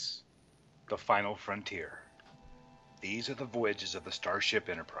 Space. The final frontier. These are the voyages of the Starship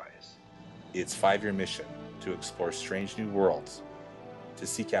Enterprise. Its 5-year mission to explore strange new worlds, to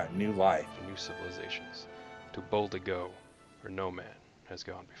seek out new life. New civilizations, to boldly go where no man has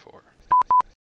gone before.